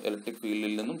ഭാഗം ഇലക്ട്രിക്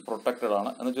ഫീൽഡിൽ നിന്നും പ്രൊട്ടക്റ്റഡ്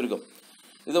ആണ് എന്ന് ചുരുക്കം.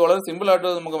 ഇത് വളരെ സിമ്പിളായിട്ട്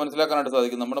നമുക്ക് മനസ്സിലാക്കാനായിട്ട്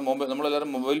സാധിക്കും.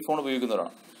 നമ്മളെല്ലാവരും മൊബൈൽ ഫോൺ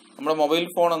ഉപയോഗിക്കുന്നവരാണ്. നമ്മുടെ മൊബൈൽ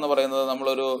ഫോൺ എന്ന് പറയുന്നത്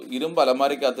നമ്മളൊരു ഇരുമ്പ്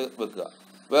അലമാരയ്ക്കകത്ത് വെക്കുക.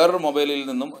 വേറൊരു മൊബൈലിൽ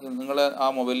നിന്നും നിങ്ങളെ ആ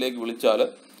മൊബൈലിലേക്ക് വിളിച്ചാൽ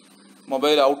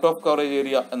mobile out of coverage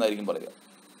area എന്നായിരിക്കും പറയുക.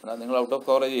 എന്നാൽ നിങ്ങൾ ഔട്ട് ഓഫ്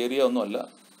കവറേജ് ഏരിയ ഒന്നുമല്ല.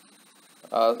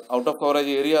 ഔട്ട് ഓഫ്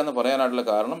കവറേജ് ഏരിയ എന്ന് പറയാനായിട്ടുള്ള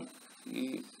കാരണം ഈ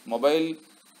മൊബൈൽ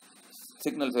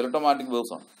സിഗ്നൽസ് ഇലക്ട്രോമാഗ്നറ്റിക്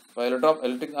വേവ്സ് ആണ്. അപ്പോൾ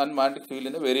electric and magnetic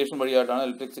ഫീൽഡിൻ്റെ variation വഴിയായിട്ടാണ്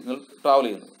electric signal travel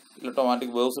ചെയ്യുന്നത്,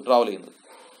 ഇലക്ട്രോമാഗ്നറ്റിക് വേവ്സ് ട്രാവൽ ചെയ്യുന്നത്.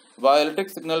 അപ്പോൾ ആ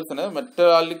ഇലക്ട്രിക് സിഗ്നൽസിന്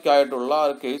മെറ്റാലിക് ആയിട്ടുള്ള ആ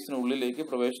കേസിനുള്ളിലേക്ക്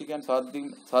പ്രവേശിക്കാൻ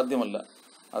സാധ്യമല്ല.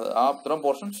 അത് ആ അത്തരം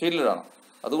പോർഷൻ ഷീൽഡഡ് ആണ്.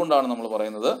 അതുകൊണ്ടാണ് നമ്മൾ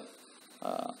പറയുന്നത്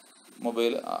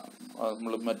മൊബൈൽ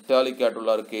നമ്മൾ മെറ്റാലിക് ആയിട്ടുള്ള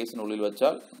ഒരു കേസിനുള്ളിൽ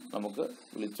വെച്ചാൽ നമുക്ക്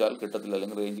വിളിച്ചാൽ കിട്ടത്തില്ല,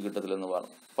 അല്ലെങ്കിൽ റേഞ്ച് കിട്ടത്തില്ലെന്ന്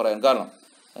പറയാൻ കാരണം.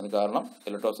 അതിന് കാരണം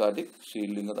ഇലക്ട്രോസ്റ്റാറ്റിക്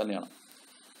ഷീൽഡിങ് തന്നെയാണ്.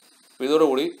 അപ്പോൾ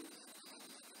ഇതോടുകൂടി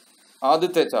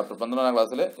ആദ്യത്തെ ചാപ്റ്റർ 12ാം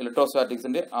ക്ലാസ്സിലെ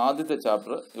ഇലക്ട്രോസ്റ്റാറ്റിക്സിൻ്റെ ആദ്യത്തെ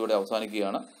ചാപ്റ്റർ ഇവിടെ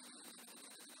അവസാനിക്കുകയാണ്.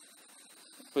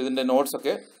 അപ്പോൾ ഇതിൻ്റെ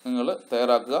നോട്ട്സൊക്കെ നിങ്ങൾ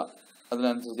തയ്യാറാക്കുക.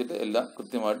 അതിനനുസരിച്ചിട്ട് എല്ലാം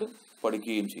കൃത്യമായിട്ട്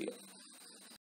പഠിക്കുകയും ചെയ്യുക.